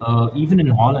 Even in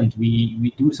Holland,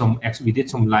 we did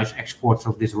some large exports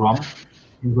of this rum.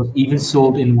 It was even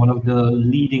sold in one of the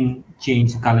leading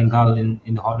chains, Kalingal, in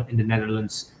the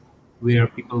Netherlands, where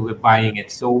people were buying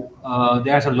it. So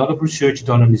there's a lot of research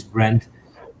done on this brand,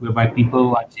 whereby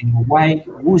people are saying,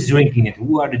 who's drinking it?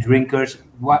 Who are the drinkers?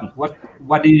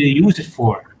 What do you use it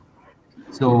for?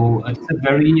 So it's a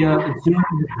very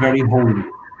holy.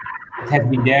 It has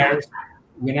been there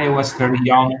when I was very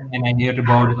young, and I heard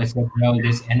about it. I said, "Well,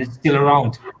 this," and it's still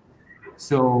around.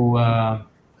 So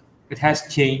it has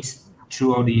changed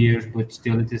throughout the years, but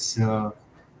still, it is.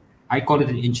 I call it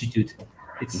an institute.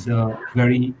 It's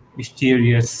very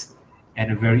mysterious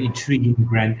and a very intriguing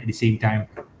brand at the same time.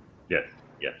 Yes.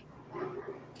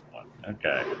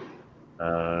 Okay.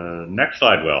 Next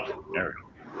slide, Will. There we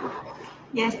go.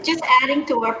 Yes, just adding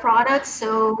to our products.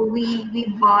 So we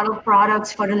bottle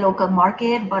products for the local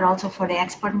market, but also for the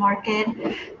export market.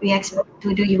 We export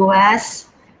to the US,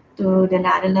 to the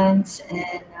Netherlands,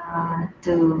 and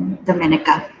to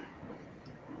Dominica.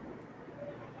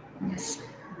 Yes.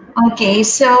 Okay,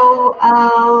 so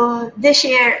this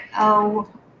year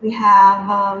we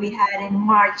had in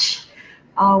March,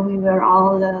 we were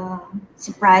all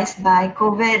surprised by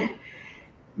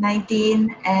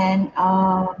COVID-19, and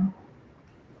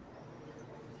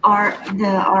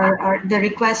the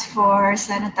request for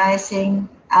sanitizing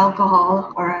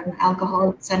alcohol or an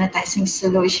alcohol sanitizing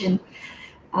solution,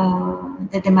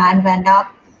 the demand went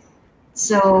up.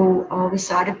 So we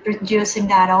started producing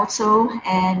that also,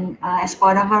 and as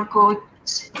part of our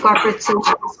corporate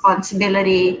social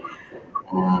responsibility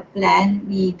plan,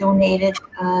 we donated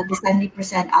the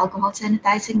 70% alcohol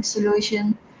sanitizing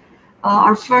solution.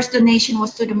 Our first donation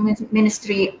was to the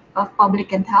Ministry of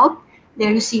Public and Health.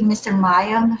 There you see Mr. Ma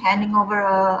Ajong handing over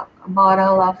a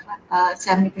bottle of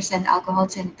 70% alcohol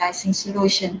sanitizing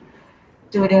solution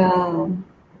to the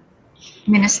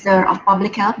Minister of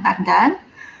Public Health back then.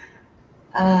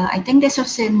 I think this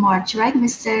was in March, right,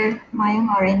 Mr. Ma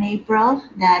Ajong, or in April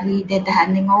that we did the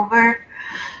handing over.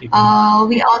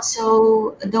 We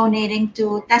also donating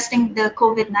to testing the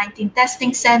COVID-19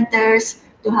 testing centers,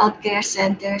 to healthcare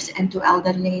centers, and to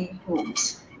elderly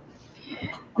homes.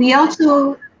 We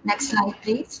also, next slide,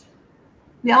 please.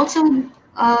 We also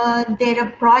did a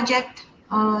project,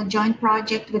 joint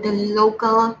project with a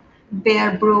local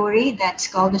beer brewery that's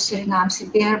called the Suriname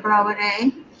Beer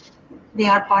Brouwerij. They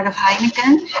are part of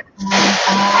Heineken.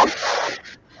 And,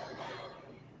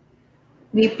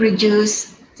 we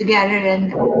produced together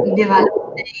and we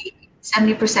developed a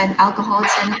 70% alcohol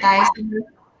sanitizer.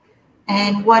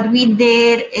 And what we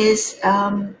did is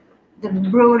the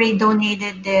brewery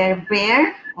donated their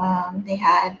beer. They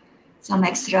had some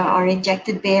extra or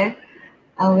rejected beer,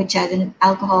 which had an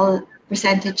alcohol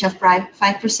percentage of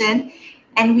 5%.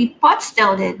 And we pot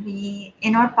stilled it.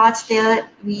 In our pot still,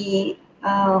 we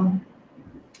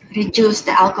reduced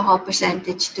the alcohol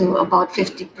percentage to about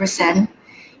 50%,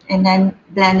 and then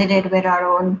blended it with our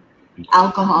own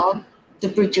alcohol to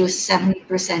produce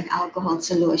 70% alcohol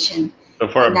solution. So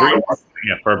for a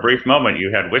brief moment,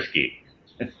 you had whiskey.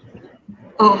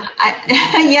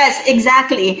 Yes,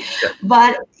 exactly.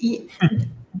 But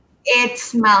it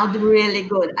smelled really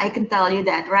good. I can tell you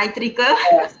that, right, Rieke?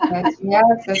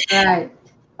 Yes, that's right.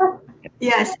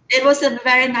 Yes, it was a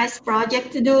very nice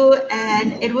project to do,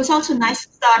 and it was also nice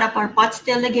to start up our pot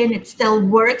still again. It still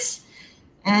works,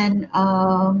 and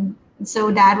so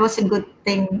that was a good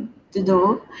thing to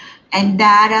do. And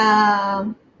that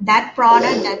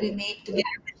product that we made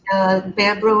together with the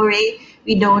beer brewery,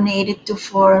 we donated to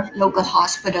 4 local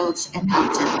hospitals and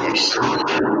health centers.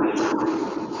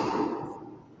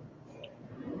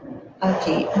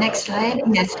 Okay, next slide.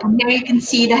 Yes, and here you can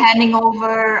see the handing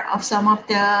over of some of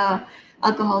the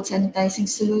alcohol sanitizing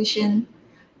solution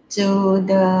to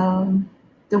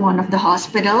one of the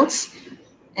hospitals,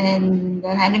 and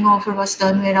the handing over was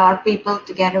done with our people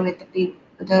together with the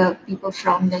people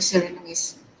from the Suriname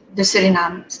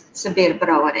Beer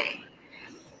Brouwerij.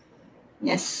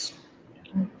 Yes.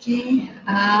 Okay.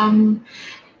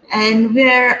 And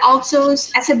we're also,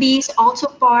 SAB is also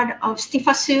part of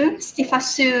Stifasur.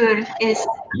 Stifasur is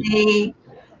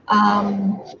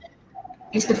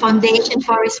the Foundation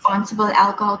for Responsible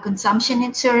Alcohol Consumption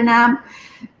in Suriname.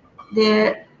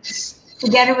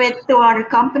 Together with 2 other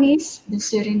companies, the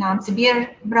Suriname Beer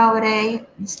Brouwerij,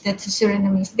 that's a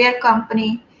Surinamese beer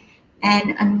company,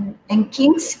 and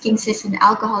King's. King's is an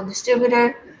alcohol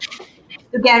distributor.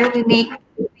 Together we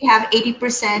have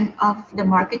 80% of the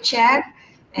market share,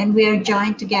 and we are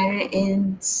joined together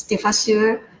in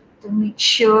Stifasur to make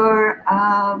sure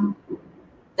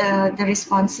the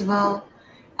responsible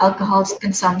alcohol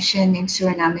consumption in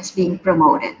Suriname is being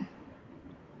promoted.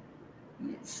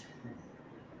 Yes.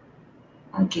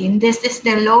 Okay, and this is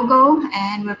their logo,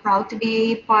 and we're proud to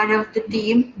be part of the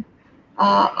team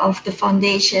of the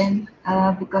foundation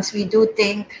because we do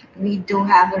think we do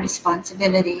have a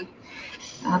responsibility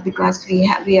because we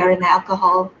are an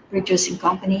alcohol producing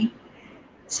company.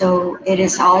 So it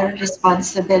is our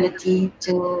responsibility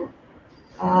to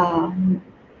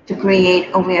create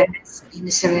awareness in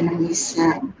the Surinamese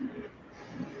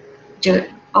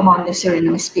among the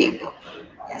Surinamese people.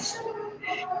 Yes.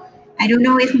 I don't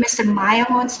know if Mr. Ma Ajong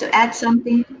wants to add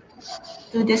something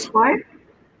to this part.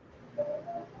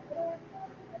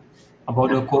 About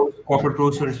the corporate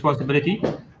social responsibility?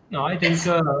 No, I think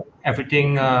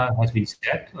everything has been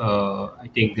said. I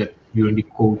think that during the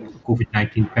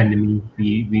COVID-19 pandemic,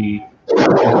 we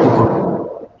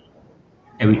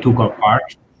took our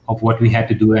part of what we had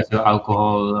to do as an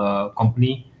alcohol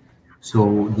company.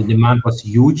 So the demand was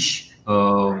huge.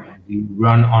 We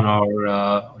run on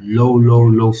our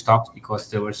low stocks because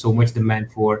there was so much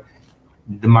demand for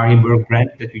the Marienburg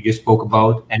brand that we just spoke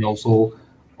about, and also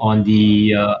on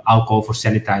the alcohol for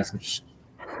sanitizers.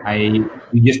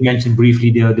 We just mentioned briefly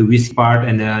the whiskey part,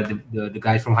 and the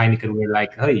guys from Heineken were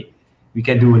like, "Hey, we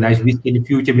can do a nice whiskey in the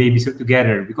future, maybe so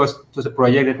together," because it was a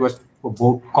project that was for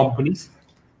both companies,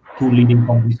 two leading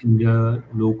companies in the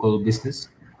local business.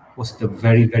 It was a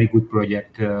very good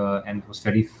project, and it was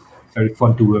very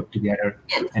fun to work together,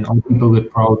 and all people were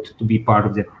proud to be part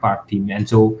of that part team, and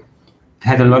so it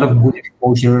had a lot of good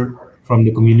exposure from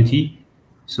the community,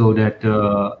 so that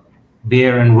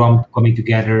beer and rum coming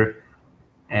together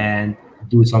and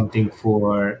do something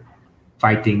for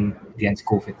fighting against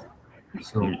COVID.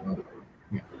 So,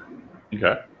 yeah.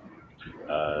 Okay.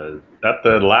 Is that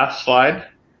the last slide?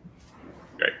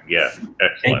 Great. Yeah.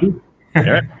 Excellent. Thank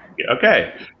you.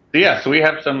 Okay. So yeah, so we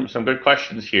have some good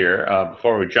questions here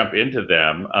before we jump into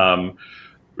them.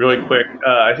 Really quick,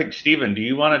 I think Steven, do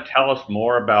you want to tell us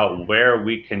more about where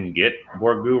we can get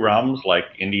Borgoe rums, like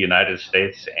in the United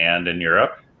States and in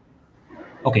Europe?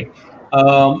 Okay.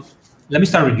 Let me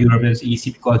start with Europe. It's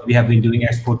easy because we have been doing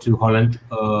export to Holland.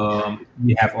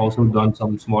 We have also done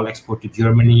some small export to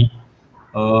Germany.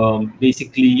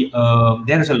 Basically,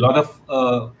 there is a lot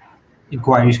of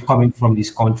inquiries coming from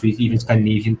these countries, even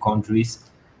Scandinavian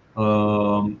countries,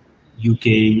 UK,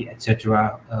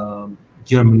 etc.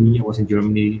 Germany. I was in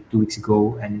Germany 2 weeks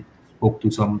ago and spoke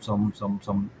to some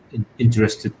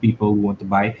interested people who want to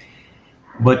buy.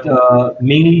 But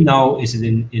mainly now is it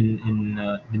in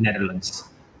the Netherlands.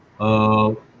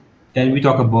 Then we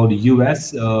talk about the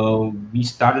US. We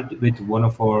started with one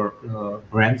of our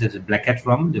brands, as a Black Cat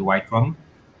rum, the white rum.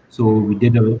 So we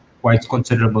did a quite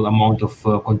considerable amount of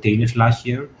containers last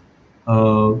year.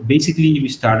 Basically, we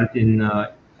started in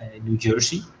New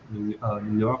Jersey, New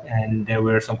York, and there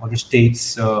were some other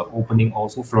states opening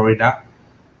also, Florida.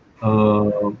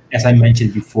 As I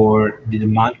mentioned before, the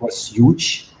demand was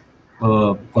huge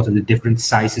because of the different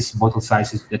sizes, bottle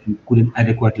sizes that we couldn't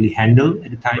adequately handle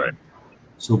at the time. Right.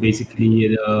 So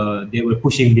basically, they were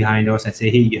pushing behind us and say,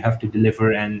 "Hey, you have to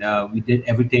deliver," and we did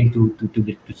everything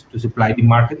to supply the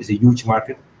market. It's a huge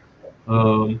market,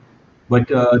 but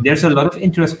there's a lot of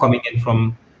interest coming in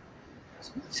from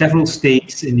several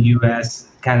states in the US,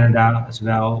 Canada as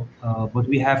well. But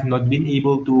we have not been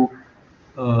able to,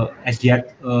 as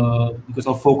yet, because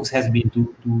our focus has been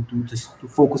to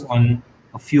focus on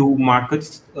a few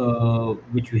markets,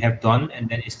 which we have done, and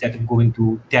then instead of going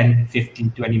to 10,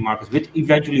 15, 20 markets, which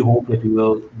eventually hope that we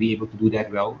will be able to do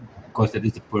that well, because that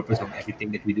is the purpose of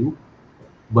everything that we do.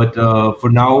 But for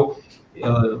now,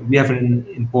 we have an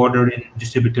importer and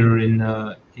distributor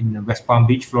in West Palm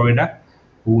Beach, Florida,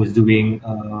 who is doing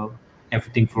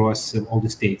everything for us in all the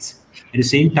states. At the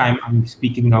same time, I'm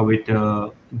speaking now with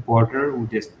importer who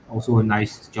does also a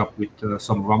nice job with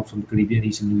some rums from the Caribbean.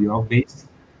 He's in New York based,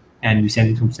 and we sent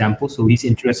him some samples. So he's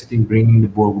interested in bringing the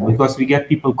Borgoe, because we get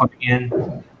people coming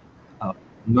in.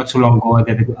 Not so long ago, I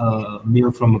got a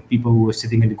mail from people who were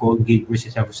sitting in the Golden Gate Bridge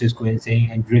in San Francisco and saying,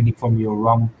 "I'm drinking from your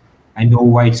rum. I know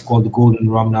why it's called the Golden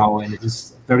Rum now, and it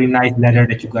is a very nice letter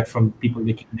that you got from people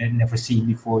that you never seen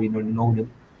before, you don't know them.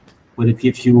 But it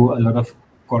gives you a lot of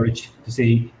courage to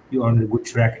say you are on a good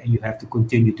track and you have to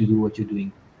continue to do what you're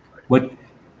doing." But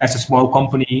as a small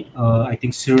company, I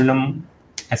think Suriname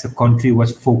as a country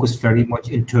was focused very much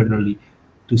internally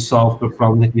to solve the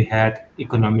problem that we had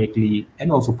economically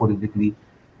and also politically.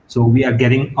 So we are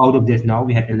getting out of this now.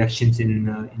 We had elections in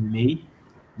May.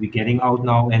 We're getting out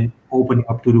now and opening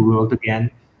up to the world again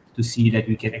to see that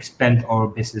we can expand our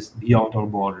business beyond our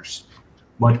borders.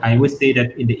 But I would say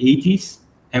that in the 80s,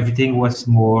 everything was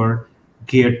more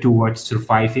geared towards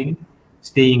surviving,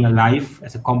 staying alive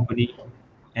as a company,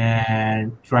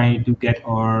 and trying to get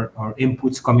our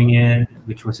inputs coming in,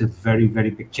 which was a very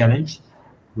big challenge.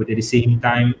 But at the same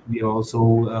time, we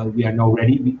also we are now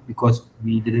ready because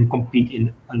we didn't compete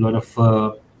in a lot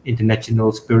of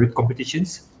international spirit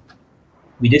competitions.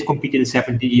 We did compete in the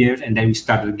 70 years, and then we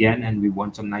started again, and we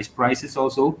won some nice prizes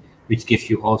also, which gives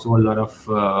you also a lot of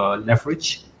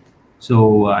leverage.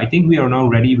 So I think we are now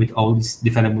ready with all these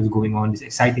developments going on, these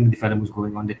exciting developments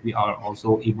going on, that we are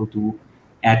also able to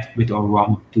add with our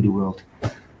rum to the world.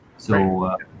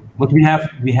 So, but we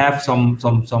have some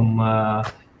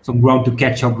ground to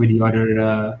catch up with the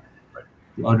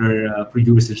other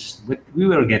producers, but we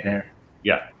will get there.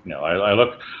 Yeah, no, I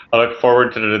look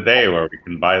forward to the day where we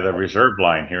can buy the reserve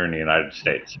line here in the United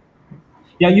States.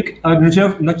 Yeah, you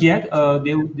reserve not yet.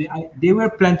 They were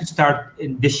planned to start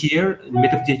in this year,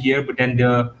 mid of this year, but then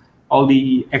all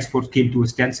the exports came to a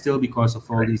standstill because of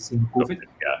all these COVID.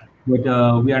 Yeah.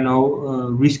 But we are now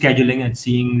rescheduling and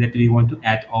seeing that we want to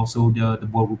add also the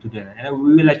Borgoe to that, and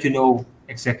we will let you know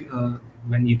exactly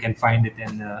when you can find it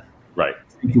and right.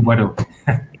 Thank you, Bado.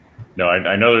 No,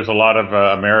 I know there's a lot of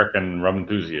American rum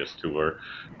enthusiasts who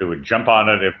would jump on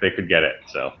it if they could get it.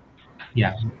 So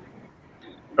yeah.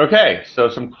 Okay, so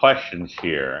some questions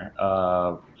here.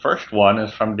 First one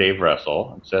is from Dave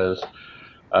Russell. It says,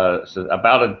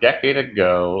 about a decade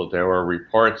ago, there were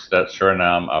reports that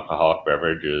Suriname alcoholic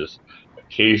beverages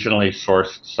occasionally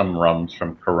sourced some rums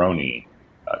from Caroni.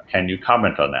 Can you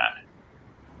comment on that?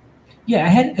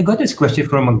 Yeah, I got this question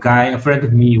from a friend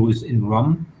of me who's in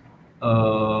rum.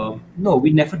 No,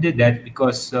 we never did that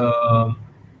because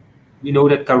we know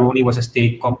that Caroni was a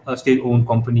state-owned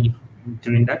company in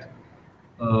Trinidad.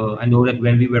 I know that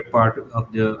when we were part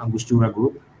of the Angostura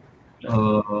group,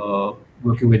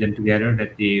 working with them together,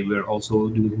 that they were also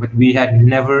doing, but we had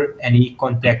never any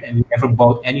contact and we never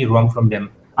bought any rum from them.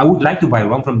 I would like to buy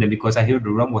rum from them because I hear the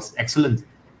rum was excellent,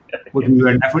 but we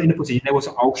were never in a position. There was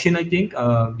an auction, I think,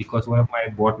 because one of my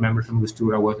board members from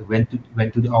Angostura went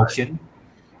to the auction,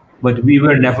 but we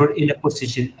were never in a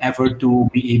position ever to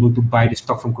be able to buy the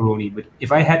stock from Caroni. But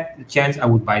if I had the chance, I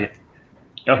would buy it.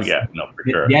 Oh yeah, no, for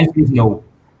sure. The answer is no.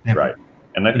 Never. Right.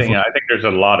 And I think there's a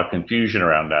lot of confusion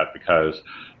around that because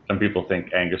some people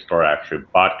think Angostura actually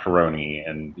bought Caroni,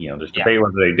 and there's debate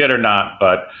whether they did or not.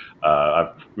 But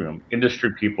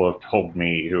industry people have told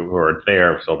me who are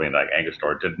there have told me like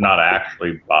Angostura did not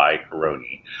actually buy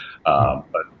Caroni,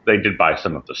 but they did buy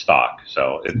some of the stock.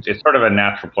 So it's sort of a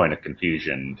natural point of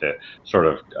confusion to sort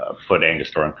of put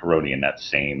Angostura and Caroni in that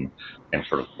same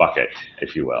sort of bucket,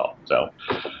 if you will. So.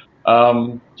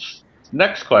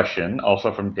 Next question,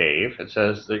 also from Dave. It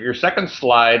says that your second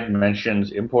slide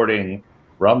mentions importing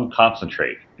rum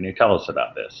concentrate. Can you tell us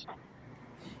about this?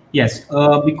 Yes,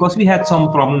 because we had some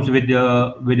problems with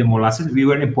the molasses. We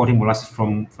were importing molasses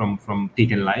from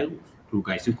Tate & Lyle through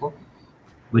Gaisuko,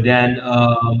 but then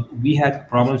we had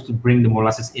problems to bring the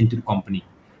molasses into the company.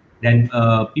 Then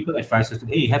people advised us,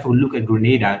 hey, have a look at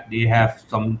Grenada. They have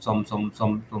some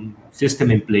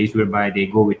system in place whereby they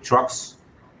go with trucks.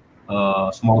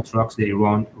 Small trucks, they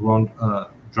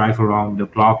drive around the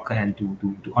clock and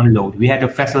to unload. We had a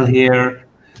vessel here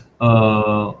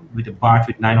with a barge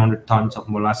with 900 tons of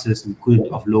molasses. We couldn't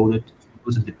offload it. It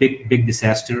was a big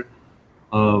disaster.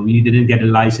 We didn't get a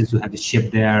license to have the ship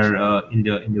there in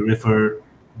the river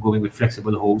going with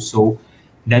flexible hose. So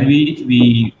then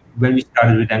when we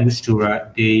started with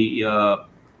Angostura, they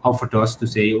offered us to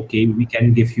say, okay, we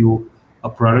can give you a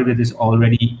product that is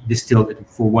already distilled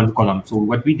for one column. So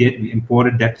what we did, we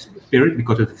imported that spirit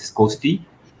because of the viscosity,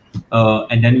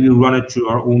 and then we run it through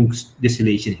our own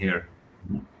distillation here.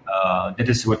 That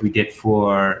is what we did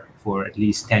for at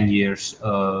least 10 years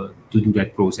to do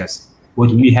that process. But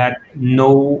we had there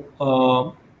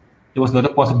was not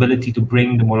a possibility to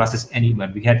bring the molasses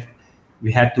anywhere.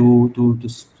 We had to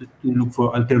look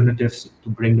for alternatives to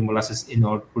bring the molasses in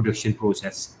our production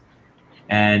process.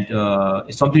 And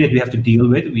it's something that we have to deal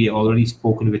with. We already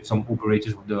spoken with some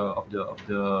operators of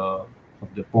the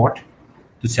port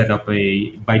to set up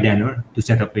a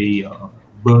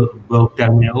bulk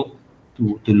terminal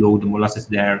to load the molasses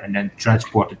there and then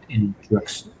transport it in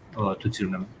trucks to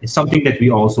Suriname. It's something that we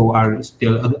also are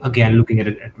still again looking at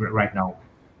it right now.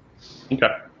 Okay.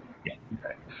 Yeah.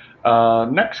 Okay.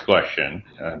 Next question.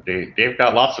 They've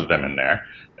got lots of them in there.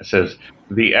 It says,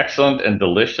 the excellent and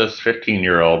delicious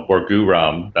 15-year-old Borgoe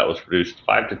rum that was produced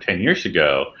 5 to 10 years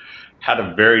ago had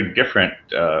a very different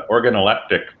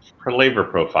organoleptic flavor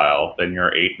profile than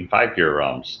your 8 and 5-year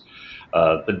rums.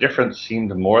 The difference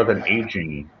seemed more than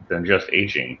just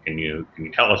aging. Can you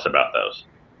tell us about those?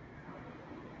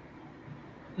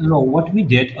 No, what we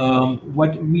did,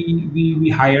 we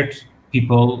hired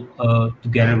people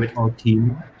together with our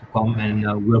team to come and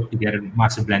work together,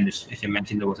 master blenders. As I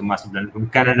mentioned, there was a master blender from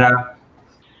Canada.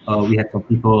 We had some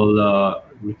people,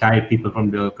 retired people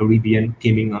from the Caribbean,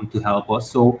 coming on to help us.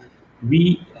 So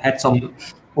we had some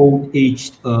old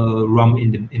aged rum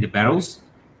in the barrels.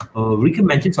 Rieke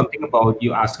mentioned something about,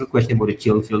 you asked a question about the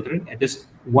chill filtering. And this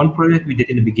one project we did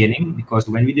in the beginning, because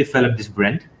when we developed this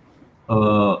brand,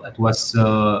 it was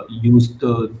used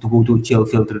to go to chill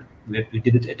filter. We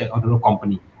did it at another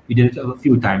company. We did it a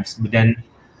few times, but then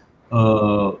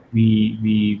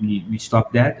we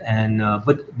stopped that. And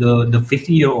but the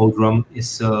 15-year-old rum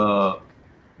is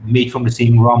made from the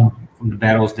same rum from the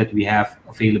barrels that we have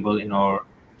available in our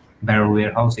barrel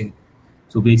warehousing.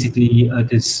 So basically,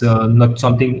 it is not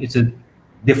something. It's a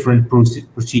different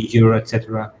procedure,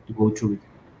 etc., to go through it.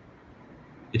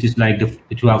 It is like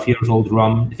the 12-year-old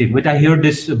rum. But I heard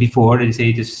this before. They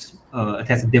say it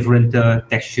has a different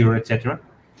texture, etc.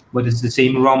 But it's the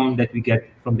same rum that we get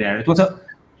from there. It was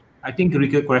I think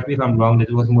Rieke, correct me if I'm wrong, that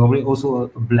it was more also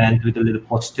a blend with a little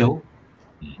pot still.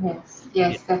 Yes,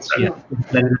 yes, that's true.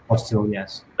 Blended pot still,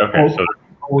 yes. Okay, so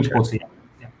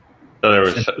there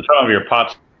was some of your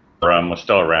pot rum was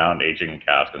still around, aging in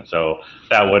cask, and so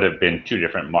that would have been two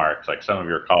different marks. Like some of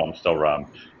your column still rum,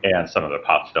 and some of the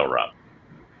pot still rum.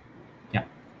 Yeah.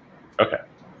 Okay.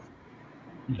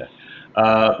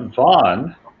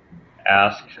 Vaughn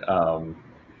asked,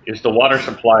 is the water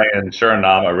supply in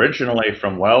Suriname originally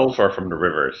from wells or from the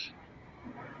rivers?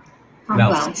 From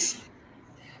wells.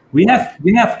 We have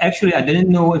actually, I don't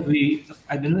know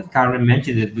if Karen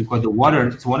mentioned it, because the water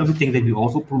is one of the things that we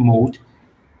also promote.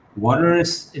 Water in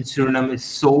Suriname is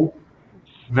so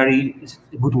very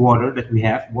good water that we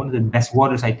have, one of the best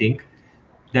waters, I think,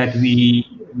 that we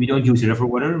don't use river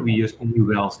water, we use only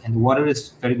wells, and the water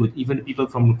is very good. Even the people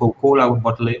from Coca-Cola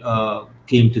bottle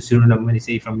came to Suriname and they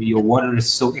say, "From your water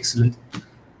is so excellent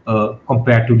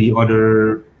compared to the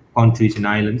other countries and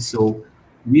islands." So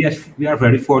we are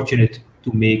very fortunate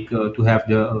to have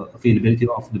the availability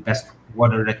of the best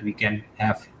water that we can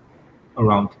have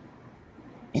around.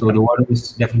 So the water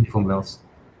is definitely from wells.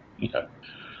 Okay.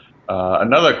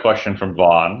 Another question from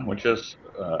Vaughn, which is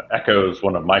echoes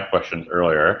one of my questions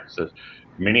earlier. It says,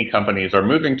 many companies are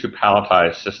moving to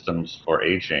palletized systems for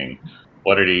aging.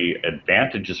 What are the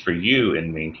advantages for you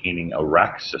in maintaining a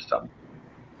rack system?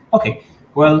 Okay,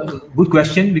 well, good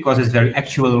question, because it's very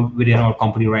actual within our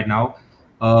company right now.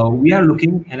 We are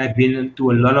looking, and I've been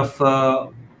to a lot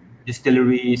of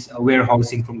distilleries,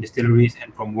 warehousing from distilleries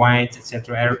and from wines,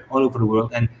 etc., all over the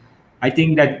world. And I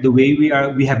think that the way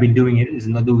we have been doing it is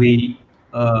not the way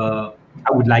I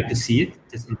would like to see it.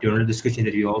 This internal discussion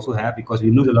that we also have, because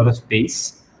we lose a lot of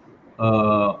space.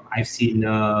 I've seen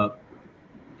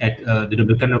at the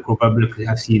Dominican Republic,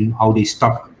 I've seen how they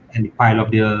stock and pile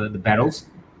up the barrels.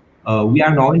 We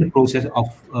are now in the process of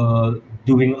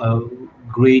doing a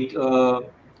great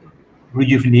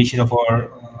rejuvenation of our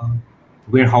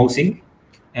warehousing,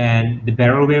 and the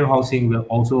barrel warehousing will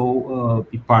also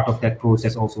be part of that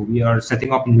process. Also, we are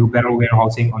setting up a new barrel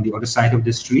warehousing on the other side of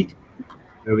the street,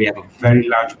 where we have a very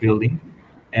large building,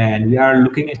 and we are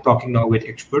looking and talking now with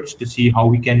experts to see how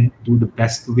we can do the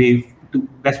best way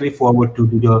forward to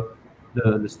do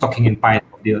the stocking and piling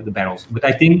of the barrels. But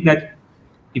I think that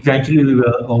eventually we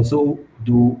will also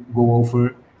go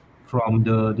over from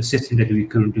the system that we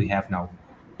currently have now.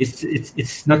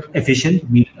 It's not efficient.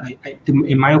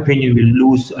 In my opinion, we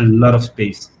lose a lot of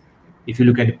space if you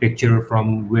look at the picture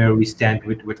from where we stand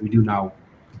with what we do now.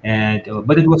 And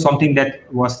but it was something that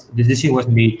the decision was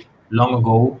made long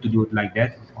ago to do it like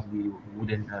that, with only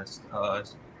wooden racks.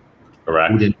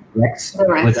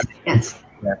 Yes.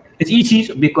 Yeah. It's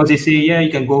easy because they say, yeah,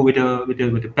 you can go with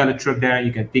a pallet truck there,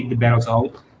 you can take the barrels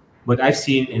out. But I've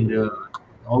seen in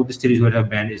all the cities where I've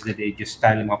been is that they just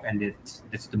style them up, and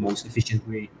that's the most efficient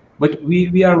way. But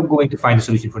we are going to find a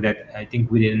solution for that, I think,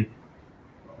 within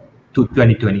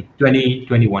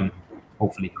 2021,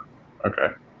 hopefully. Okay.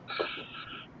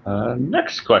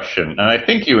 Next question, and I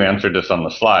think you answered this on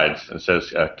the slides. It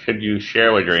says, could you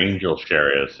share what your angel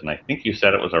share is? And I think you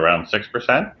said it was around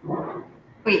 6%?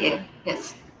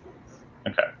 Yes.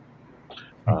 Okay.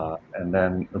 And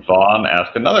then Vaughn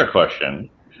asked another question.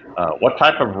 What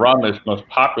type of rum is most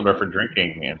popular for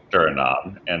drinking in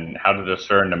Suriname, and how do the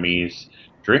Surinamese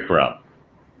drink rum?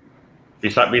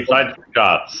 Besides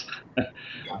shots.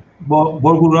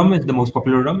 Borgoe rum is the most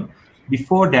popular rum.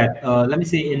 Before that, let me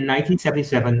say in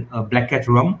 1977, Black Cat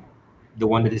rum, the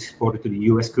one that is exported to the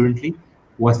US currently,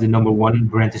 was the #1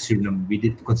 brand in Suriname. We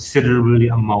did considerable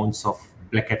amounts of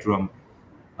Black Cat rum.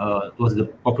 It was the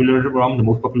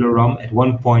most popular rum. At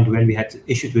one point when we had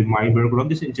issues with Marienburg rum,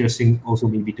 this is interesting also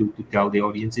maybe to tell the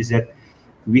audience, is that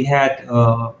we had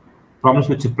problems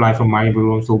with supply from Marienburg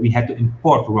rum, so we had to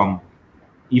import rum,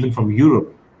 even from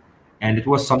Europe. And it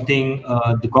was something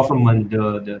the government,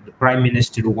 the prime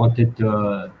minister wanted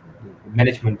the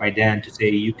management by then to say,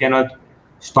 you cannot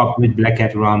stop with Black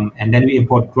Cat rum, and then we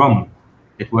import rum.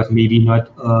 That was maybe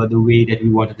not the way that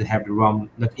we wanted to have the rum,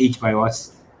 not aged by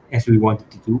us as we wanted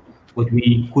to do, but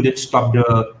we couldn't stop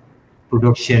the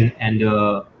production and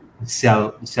the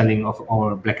selling of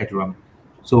our Black Cat rum.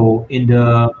 So in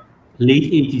the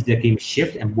late 80s, there came a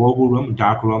shift, and Borgoe rum,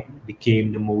 dark rum,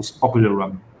 became the most popular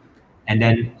rum. And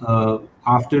then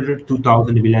after the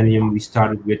 2000, the millennium, we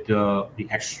started with the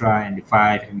extra and the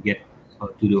 5, and we get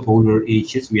to the older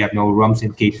ages. We have now rums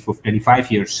in case for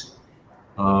 25 years.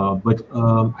 But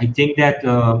I think that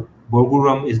Borgoe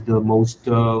rum is the most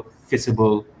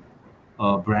visible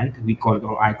brand. We call it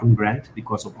our icon brand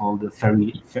because of all the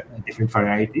very different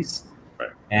varieties. Right.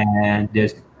 And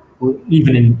there's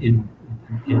even in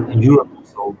Europe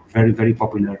also very, very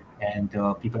popular, and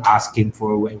people asking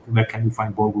for where can we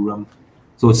find Borgoe rum.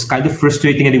 So it's kind of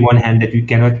frustrating on the one hand that you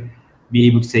cannot be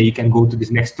able to say you can go to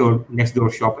this next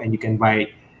door shop and you can buy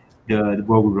the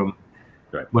Borgoe rum.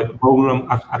 Right. But Borgoe rum,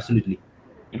 absolutely,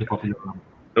 the popular rum.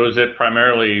 So is it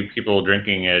primarily people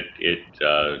drinking it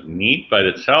neat by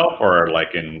itself, or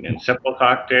like in simple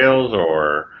cocktails,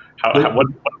 or what's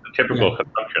the typical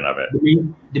consumption of it?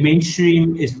 The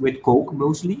mainstream is with Coke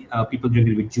mostly. People drink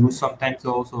it with juice sometimes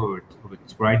also, or with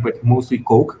Sprite, but mostly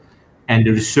Coke. And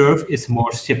the reserve is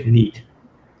more sip neat,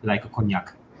 like a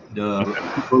cognac.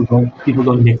 People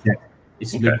don't mix that.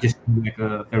 It's just like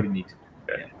a very neat.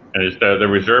 Okay. And is the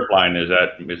reserve line, is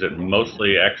it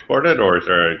mostly exported, or is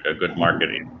there a good market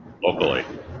locally?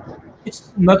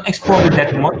 It's not exported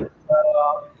that much.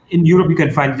 In Europe, you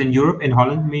can find it in Europe, in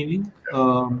Holland mainly,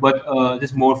 but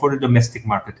it's more for the domestic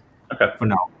market for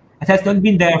now. It has not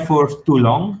been there for too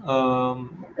long,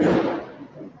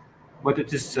 but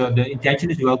it is the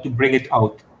intention is well to bring it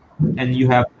out, and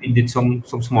we did some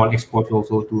small exports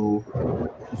also to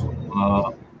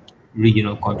some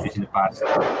regional countries in the past.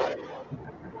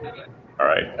 All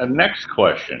right. Next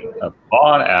question.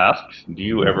 Vaughn asks, do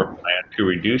you ever plan to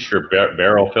reduce your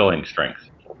barrel filling strength?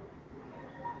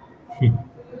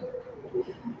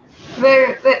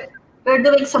 We're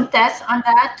doing some tests on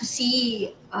that to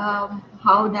see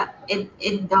how that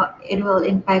it will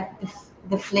impact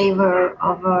the flavor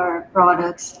of our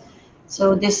products.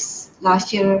 So this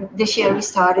year we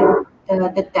started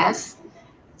the test.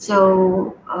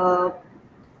 So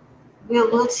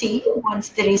we'll see once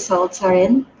the results are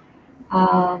in.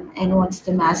 And once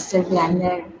the master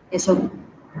blender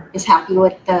is happy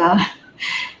with the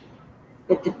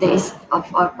taste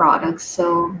of our products.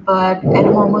 So, but at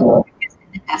the moment, we're just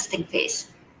in the testing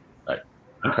phase. Right.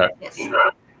 Okay. Yes.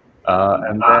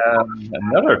 And then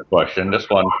another question. This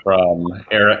one from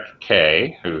Eric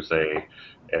K, who's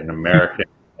an American,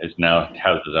 now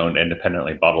has his own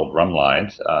independently bottled rum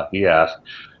lines. He asked,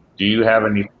 "Do you have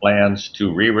any plans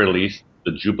to re-release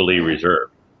the Jubilee Reserve?"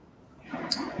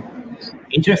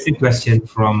 Interesting question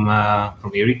from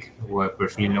Eric, who I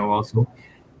personally know also.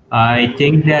 I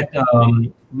think that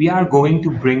we are going to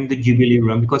bring the Jubilee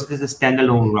rum because it is a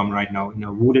standalone rum right now in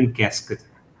a wooden casket,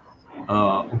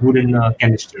 wooden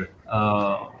canister.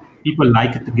 People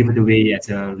like it to give it away as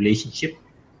a relationship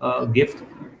gift,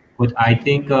 but I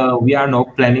think we are now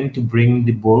planning to bring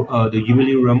the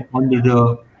Jubilee rum under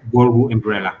the Borgoe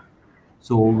umbrella.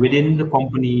 So within the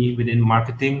company, within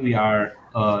marketing, we are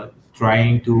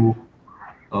trying to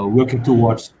working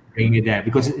towards bringing it there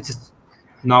because it's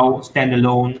now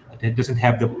standalone. It doesn't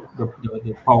have the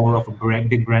power of a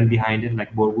big brand behind it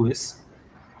like Borgoe is.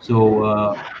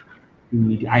 So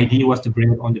the idea was to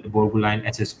bring it onto the Borgoe line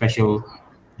as a special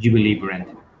Jubilee brand.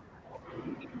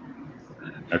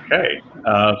 Okay,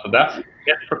 so that's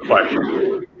it for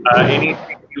questions. Anything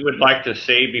you would like to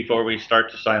say before we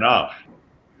start to sign off?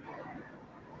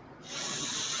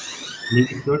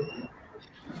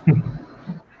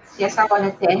 Yes, I want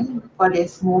to thank for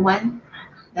this moment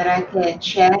that I can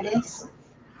share this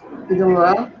to the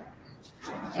world.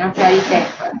 And I'm very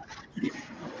thankful.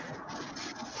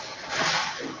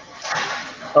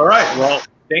 All right. Well,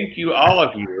 thank you, all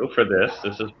of you, for this.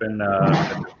 This has been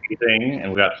amazing, and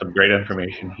we got some great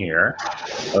information here.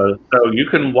 So you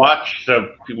can watch.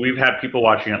 So we've had people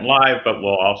watching it live, but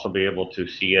we'll also be able to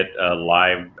see it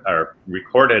live or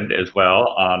recorded as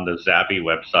well on the Zappy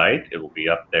website. It will be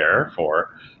up there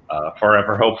for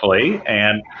forever, hopefully.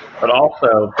 But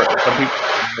also for some people,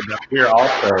 we're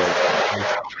also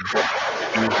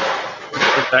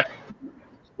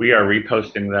we are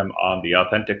reposting them on the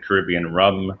Authentic Caribbean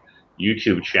Rum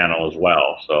YouTube channel as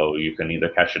well. So you can either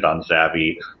catch it on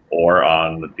Zappy or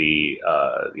on the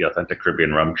Authentic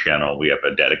Caribbean Rum channel. We have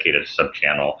a dedicated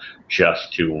sub-channel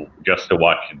just to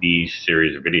watch these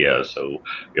series of videos. So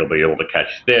you'll be able to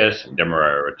catch this,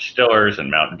 Demerara Distillers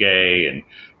and Mount Gay and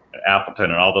Appleton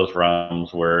and all those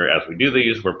rums. Where as we do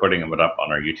these, we're putting them up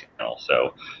on our YouTube channel.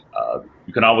 So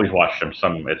you can always watch them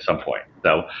at some point.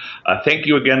 So thank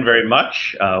you again very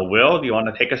much. Will, do you want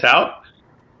to take us out?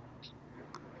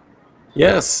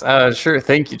 Yes, sure.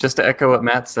 Thank you. Just to echo what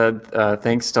Matt said,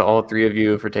 thanks to all three of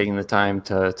you for taking the time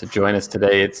to join us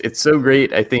today. It's so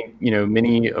great. I think,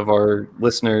 many of our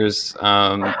listeners,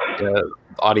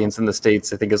 audience in the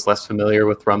States, I think is less familiar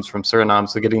with rums from Suriname.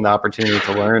 So getting the opportunity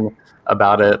to learn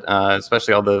about it,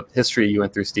 especially all the history you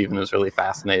went through, Steven, was really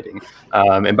fascinating.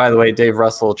 And by the way, Dave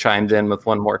Russell chimed in with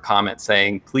one more comment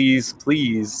saying, please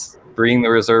bring the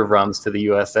reserve rums to the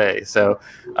USA. So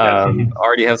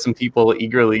already have some people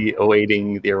eagerly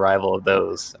awaiting the arrival of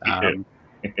those.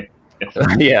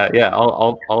 Yeah.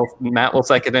 Matt will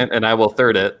second it, and I will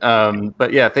third it.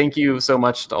 But yeah, thank you so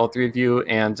much to all three of you.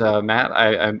 And Matt,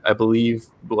 I believe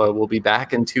we'll be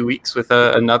back in 2 weeks with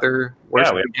another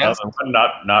Yeah, we have guest.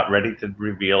 not ready to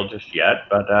reveal just yet,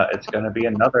 but it's going to be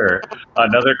another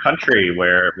country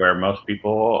where most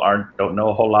people don't know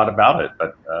a whole lot about it,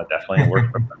 but definitely worth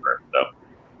remembering. So.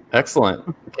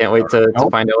 Excellent. Can't wait to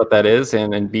find out what that is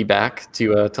and be back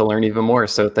to learn even more.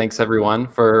 So thanks everyone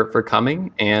for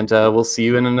coming, and we'll see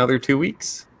you in another 2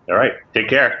 weeks. All right. Take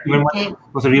care. Okay. It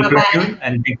was a real pleasure,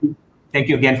 and thank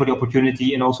you again for the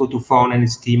opportunity, and also to Fong and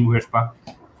his team, Wirspa,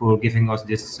 for giving us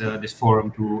this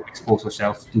forum to expose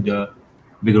ourselves to the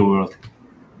bigger world.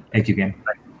 Thank you again.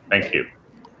 Thank you.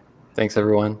 Thanks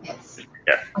everyone. Yes.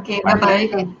 Yeah. Okay, bye-bye.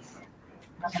 Thanks.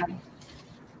 Bye-bye.